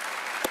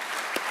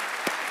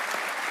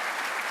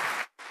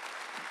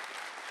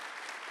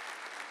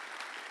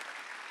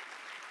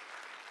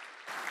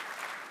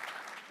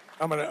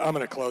 I'm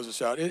gonna close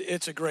this out.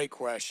 It's a great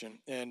question,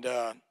 and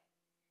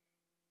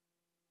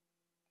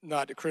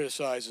not to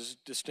criticize this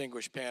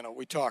distinguished panel,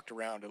 we talked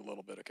around it a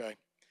little bit, okay?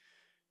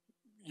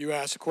 You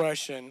asked the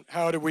question,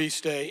 how do we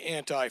stay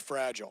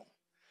anti-fragile?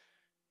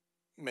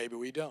 Maybe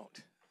we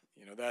don't.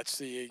 You know, that's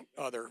the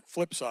other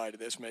flip side of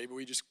this. Maybe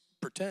we just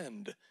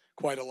pretend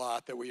quite a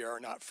lot that we are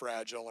not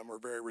fragile and we're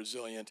very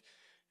resilient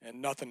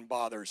and nothing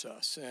bothers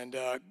us. And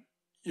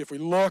if we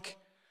look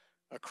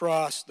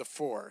across the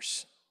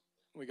force,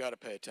 we got to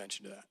pay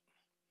attention to that.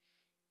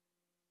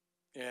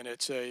 And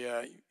it's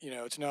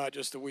it's not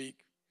just the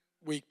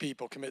weak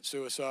people commit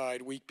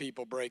suicide, weak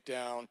people break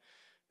down.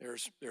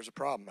 There's a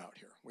problem out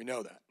here. We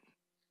know that.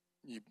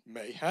 You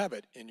may have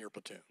it in your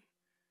platoon.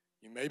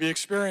 You may be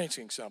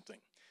experiencing something.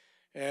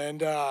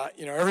 And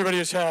everybody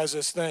just has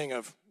this thing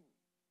of,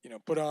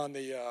 put on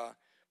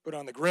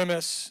the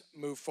grimace,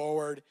 move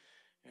forward,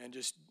 and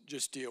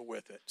just deal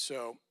with it.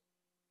 So,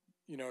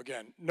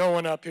 again, no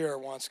one up here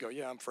wants to go,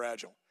 yeah, I'm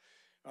fragile.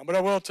 But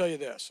I will tell you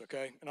this,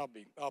 okay? And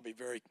I'll be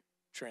very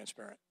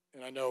transparent.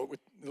 And I know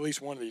with at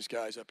least one of these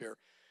guys up here,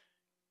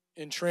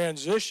 in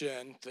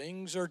transition,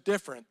 things are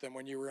different than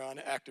when you were on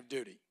active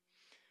duty.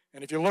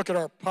 And if you look at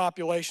our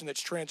population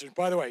that's transitioned,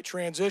 by the way,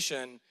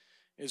 transition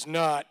is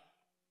not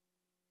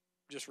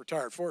just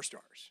retired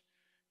four-stars.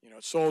 You know,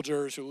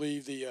 soldiers who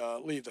leave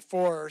the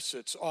force,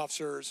 it's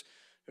officers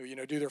who, you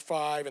know, do their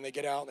 5 and they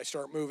get out and they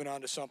start moving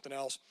on to something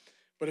else.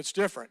 But it's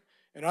different.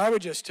 And I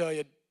would just tell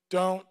you,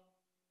 don't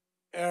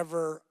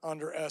ever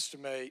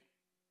underestimate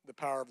the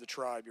power of the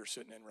tribe you're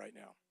sitting in right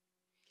now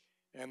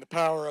and the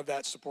power of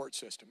that support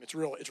system. It's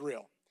real. It's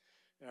real.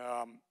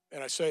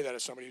 And I say that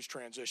as somebody who's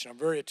transitioned. I'm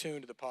very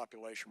attuned to the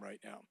population right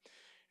now.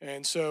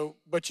 And so,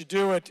 but you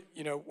do it,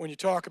 you know, when you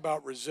talk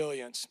about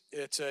resilience,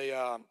 it's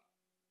a,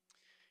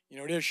 you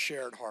know, it is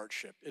shared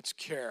hardship. It's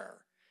care.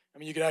 I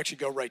mean, you could actually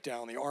go right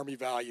down the Army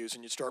values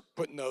and you start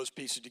putting those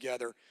pieces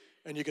together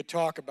and you could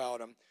talk about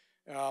them.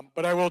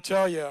 But I will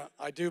tell you,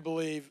 I do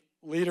believe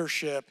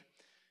leadership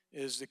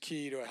is the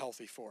key to a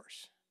healthy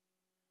force.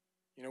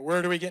 You know,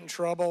 where do we get in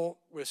trouble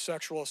with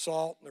sexual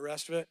assault and the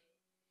rest of it?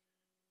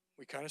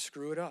 We kind of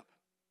screw it up.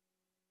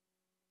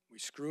 We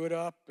screw it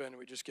up and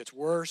it just gets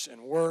worse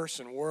and worse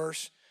and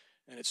worse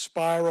and it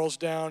spirals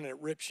down and it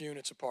rips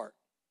units apart.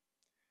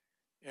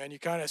 And you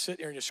kind of sit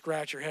there and you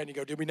scratch your head and you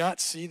go, did we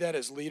not see that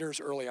as leaders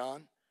early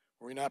on?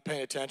 Were we not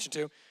paying attention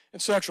to?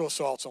 And sexual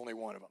assault's only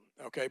one of them,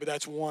 okay? But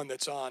that's one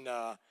that's on,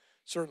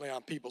 certainly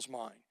on people's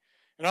mind.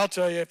 And I'll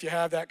tell you, if you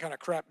have that kind of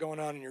crap going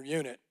on in your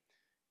unit,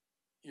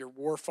 your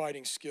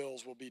warfighting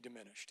skills will be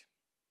diminished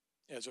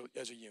as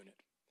a unit.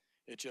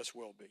 It just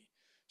will be.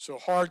 So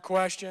hard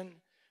question,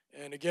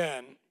 and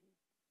again,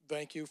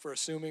 thank you for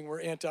assuming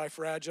we're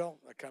anti-fragile.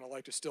 I kind of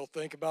like to still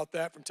think about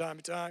that from time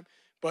to time,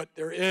 but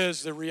there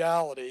is the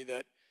reality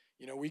that,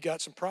 you know, we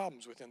got some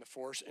problems within the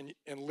force,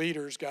 and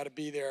leaders got to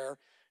be there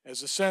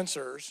as the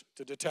sensors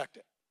to detect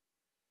it.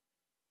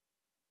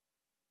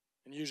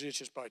 And usually it's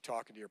just by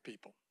talking to your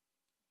people,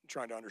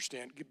 trying to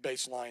understand,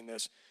 baseline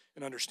this,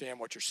 and understand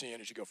what you're seeing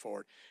as you go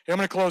forward. Hey, I'm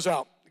going to close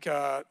out.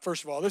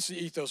 First of all, this is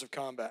the ethos of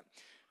combat.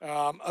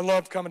 I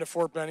love coming to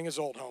Fort Benning as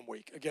Old Home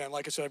Week. Again,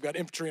 like I said, I've got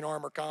infantry and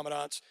armor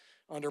commandants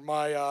under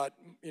my,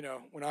 you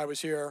know, when I was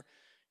here,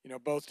 you know,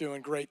 both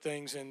doing great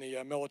things in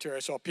the military. I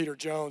saw Peter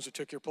Jones, who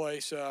took your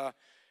place,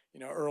 you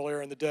know,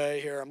 earlier in the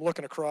day here. I'm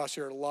looking across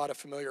here at a lot of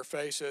familiar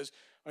faces.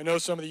 I know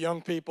some of the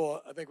young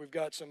people. I think we've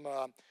got some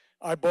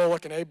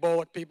IBOLIC and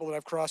ABOLIC people that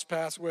I've crossed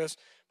paths with,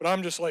 but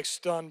I'm just like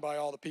stunned by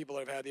all the people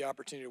that I've had the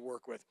opportunity to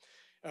work with.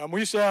 We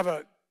used to have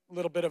a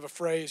little bit of a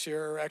phrase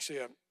here, actually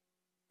I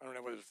don't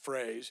know what it was a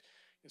phrase,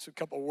 it's a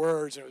couple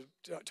words, and it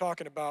was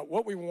talking about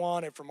what we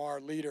wanted from our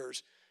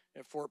leaders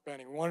at Fort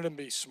Benning. We wanted them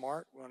to be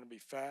smart, we wanted them to be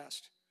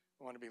fast,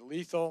 we wanted them to be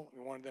lethal,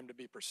 we wanted them to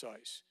be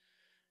precise.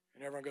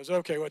 And everyone goes,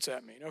 okay, what's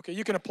that mean? Okay,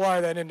 you can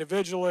apply that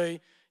individually,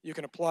 you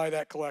can apply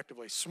that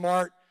collectively.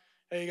 Smart,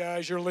 hey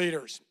guys, you're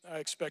leaders. I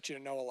expect you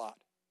to know a lot.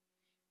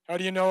 How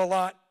do you know a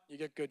lot? You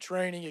get good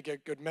training, you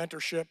get good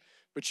mentorship,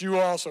 but you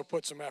also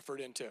put some effort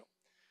into.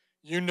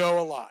 You know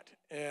a lot,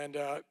 and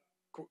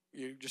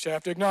you just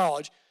have to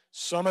acknowledge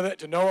some of it,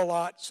 to know a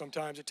lot,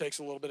 sometimes it takes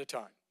a little bit of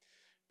time.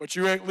 But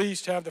you at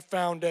least have the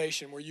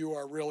foundation where you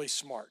are really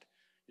smart.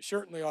 You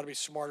certainly ought to be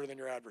smarter than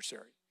your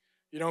adversary.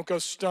 You don't go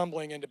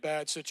stumbling into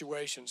bad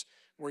situations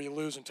where you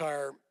lose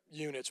entire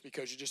units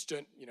because you just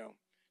didn't, you know,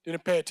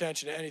 didn't pay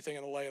attention to anything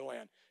in the lay of the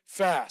land.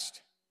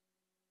 Fast.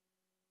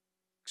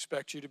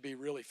 Expect you to be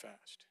really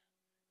fast.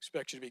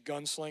 Expect you to be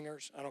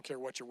gunslingers. I don't care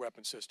what your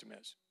weapon system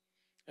is.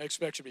 I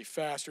expect you to be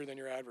faster than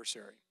your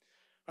adversary.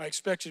 I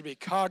expect you to be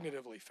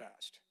cognitively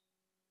fast.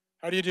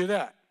 How do you do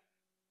that?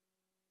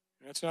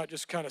 And that's not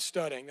just kind of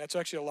studying. That's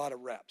actually a lot of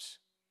reps.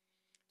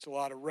 It's a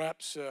lot of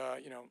reps,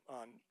 you know,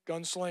 on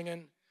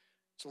gunslinging.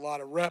 It's a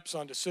lot of reps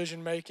on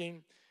decision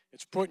making.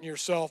 It's putting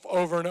yourself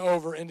over and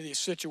over into these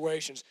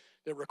situations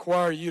that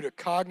require you to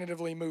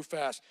cognitively move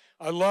fast.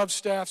 I love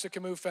staffs that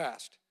can move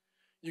fast.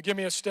 You give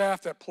me a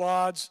staff that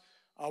plods,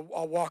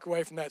 I'll walk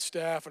away from that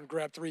staff and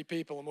grab 3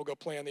 people and we'll go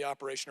plan the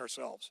operation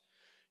ourselves.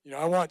 You know,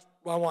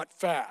 I want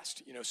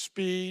fast, you know,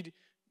 speed,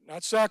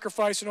 not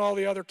sacrificing all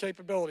the other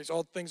capabilities,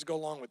 all the things that go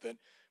along with it,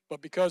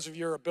 but because of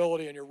your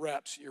ability and your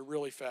reps, you're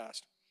really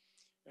fast.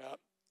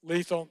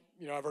 Lethal,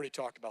 you know, I've already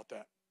talked about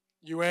that.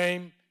 You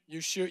aim,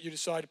 you shoot, you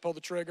decide to pull the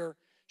trigger,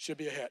 should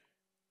be a hit.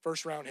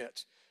 First round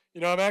hits.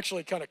 You know, I'm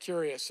actually kind of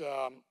curious, you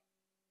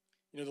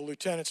know, the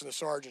lieutenants and the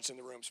sergeants in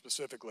the room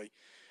specifically.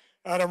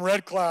 Out on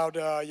Red Cloud,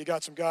 you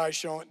got some guys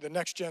showing the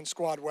next-gen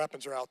squad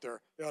weapons are out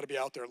there. They ought to be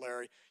out there,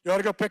 Larry. You ought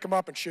to go pick them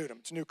up and shoot them.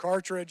 It's a new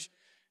cartridge.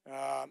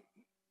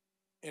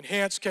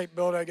 Enhanced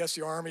capability, I guess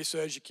the Army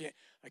says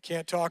I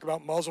can't talk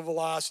about muzzle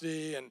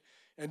velocity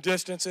and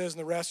distances and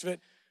the rest of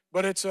it,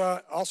 but it's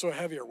also a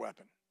heavier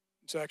weapon.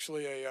 It's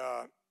actually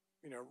a,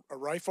 you know, a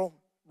rifle,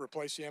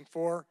 replace the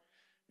M4,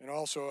 and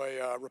also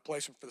a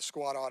replacement for the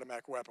squad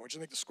automatic weapon, which I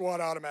think the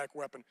squad automatic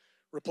weapon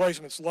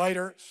replacement's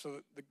lighter, so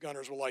the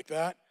gunners will like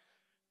that.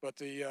 But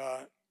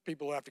the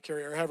people who have to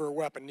carry a heavier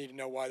weapon need to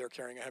know why they're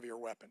carrying a heavier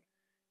weapon.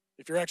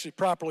 If you're actually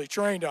properly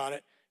trained on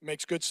it, it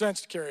makes good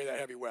sense to carry that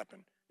heavy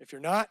weapon. If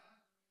you're not,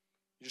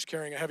 you're just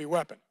carrying a heavy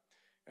weapon.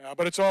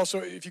 But it's also,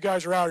 if you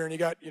guys are out here and you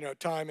got, you know,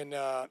 time in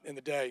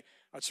the day,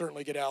 I'd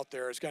certainly get out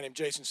there. There's a guy named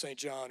Jason St.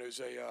 John who's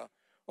a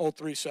old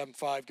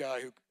 375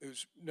 guy who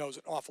knows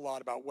an awful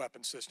lot about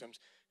weapon systems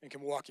and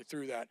can walk you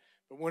through that.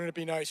 But wouldn't it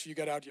be nice if you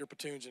got out to your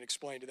platoons and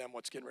explained to them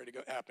what's getting ready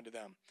to happen to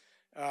them?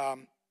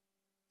 And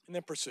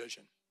then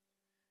precision.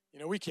 You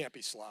know, we can't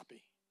be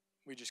sloppy.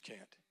 We just can't.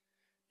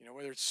 You know,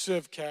 whether it's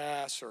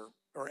CivCAS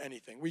or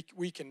anything,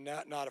 we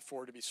cannot not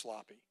afford to be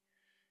sloppy.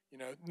 You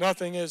know,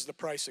 nothing is the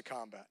price of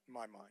combat in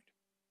my mind.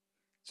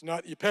 It's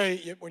not,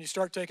 when you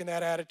start taking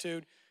that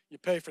attitude, you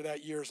pay for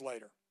that years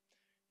later.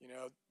 You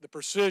know, the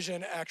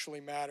precision actually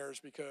matters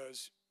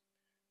because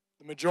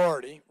the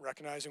majority,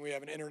 recognizing we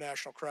have an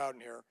international crowd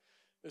in here,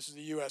 this is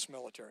the U.S.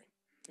 military.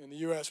 And the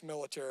U.S.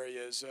 military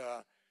is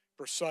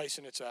precise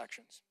in its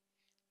actions.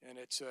 And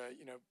it's,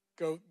 you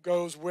know,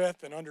 goes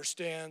with and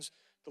understands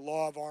the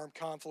law of armed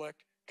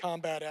conflict,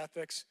 combat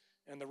ethics,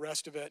 and the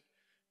rest of it.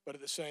 But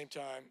at the same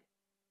time,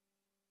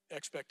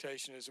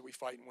 expectation is that we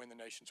fight and win the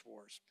nation's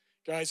wars.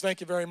 Guys,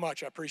 thank you very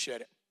much. I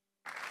appreciate it.